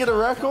 He didn't get a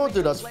record?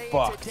 Dude, that's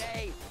fucked.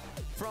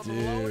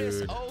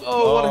 Dude.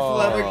 Oh, what if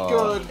that were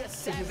good?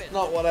 This is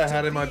not what I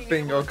had in my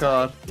bingo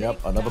card.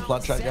 Yep, another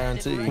plat chat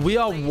guarantee. We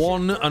are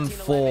 1 and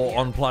 4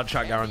 on plat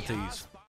chat guarantees.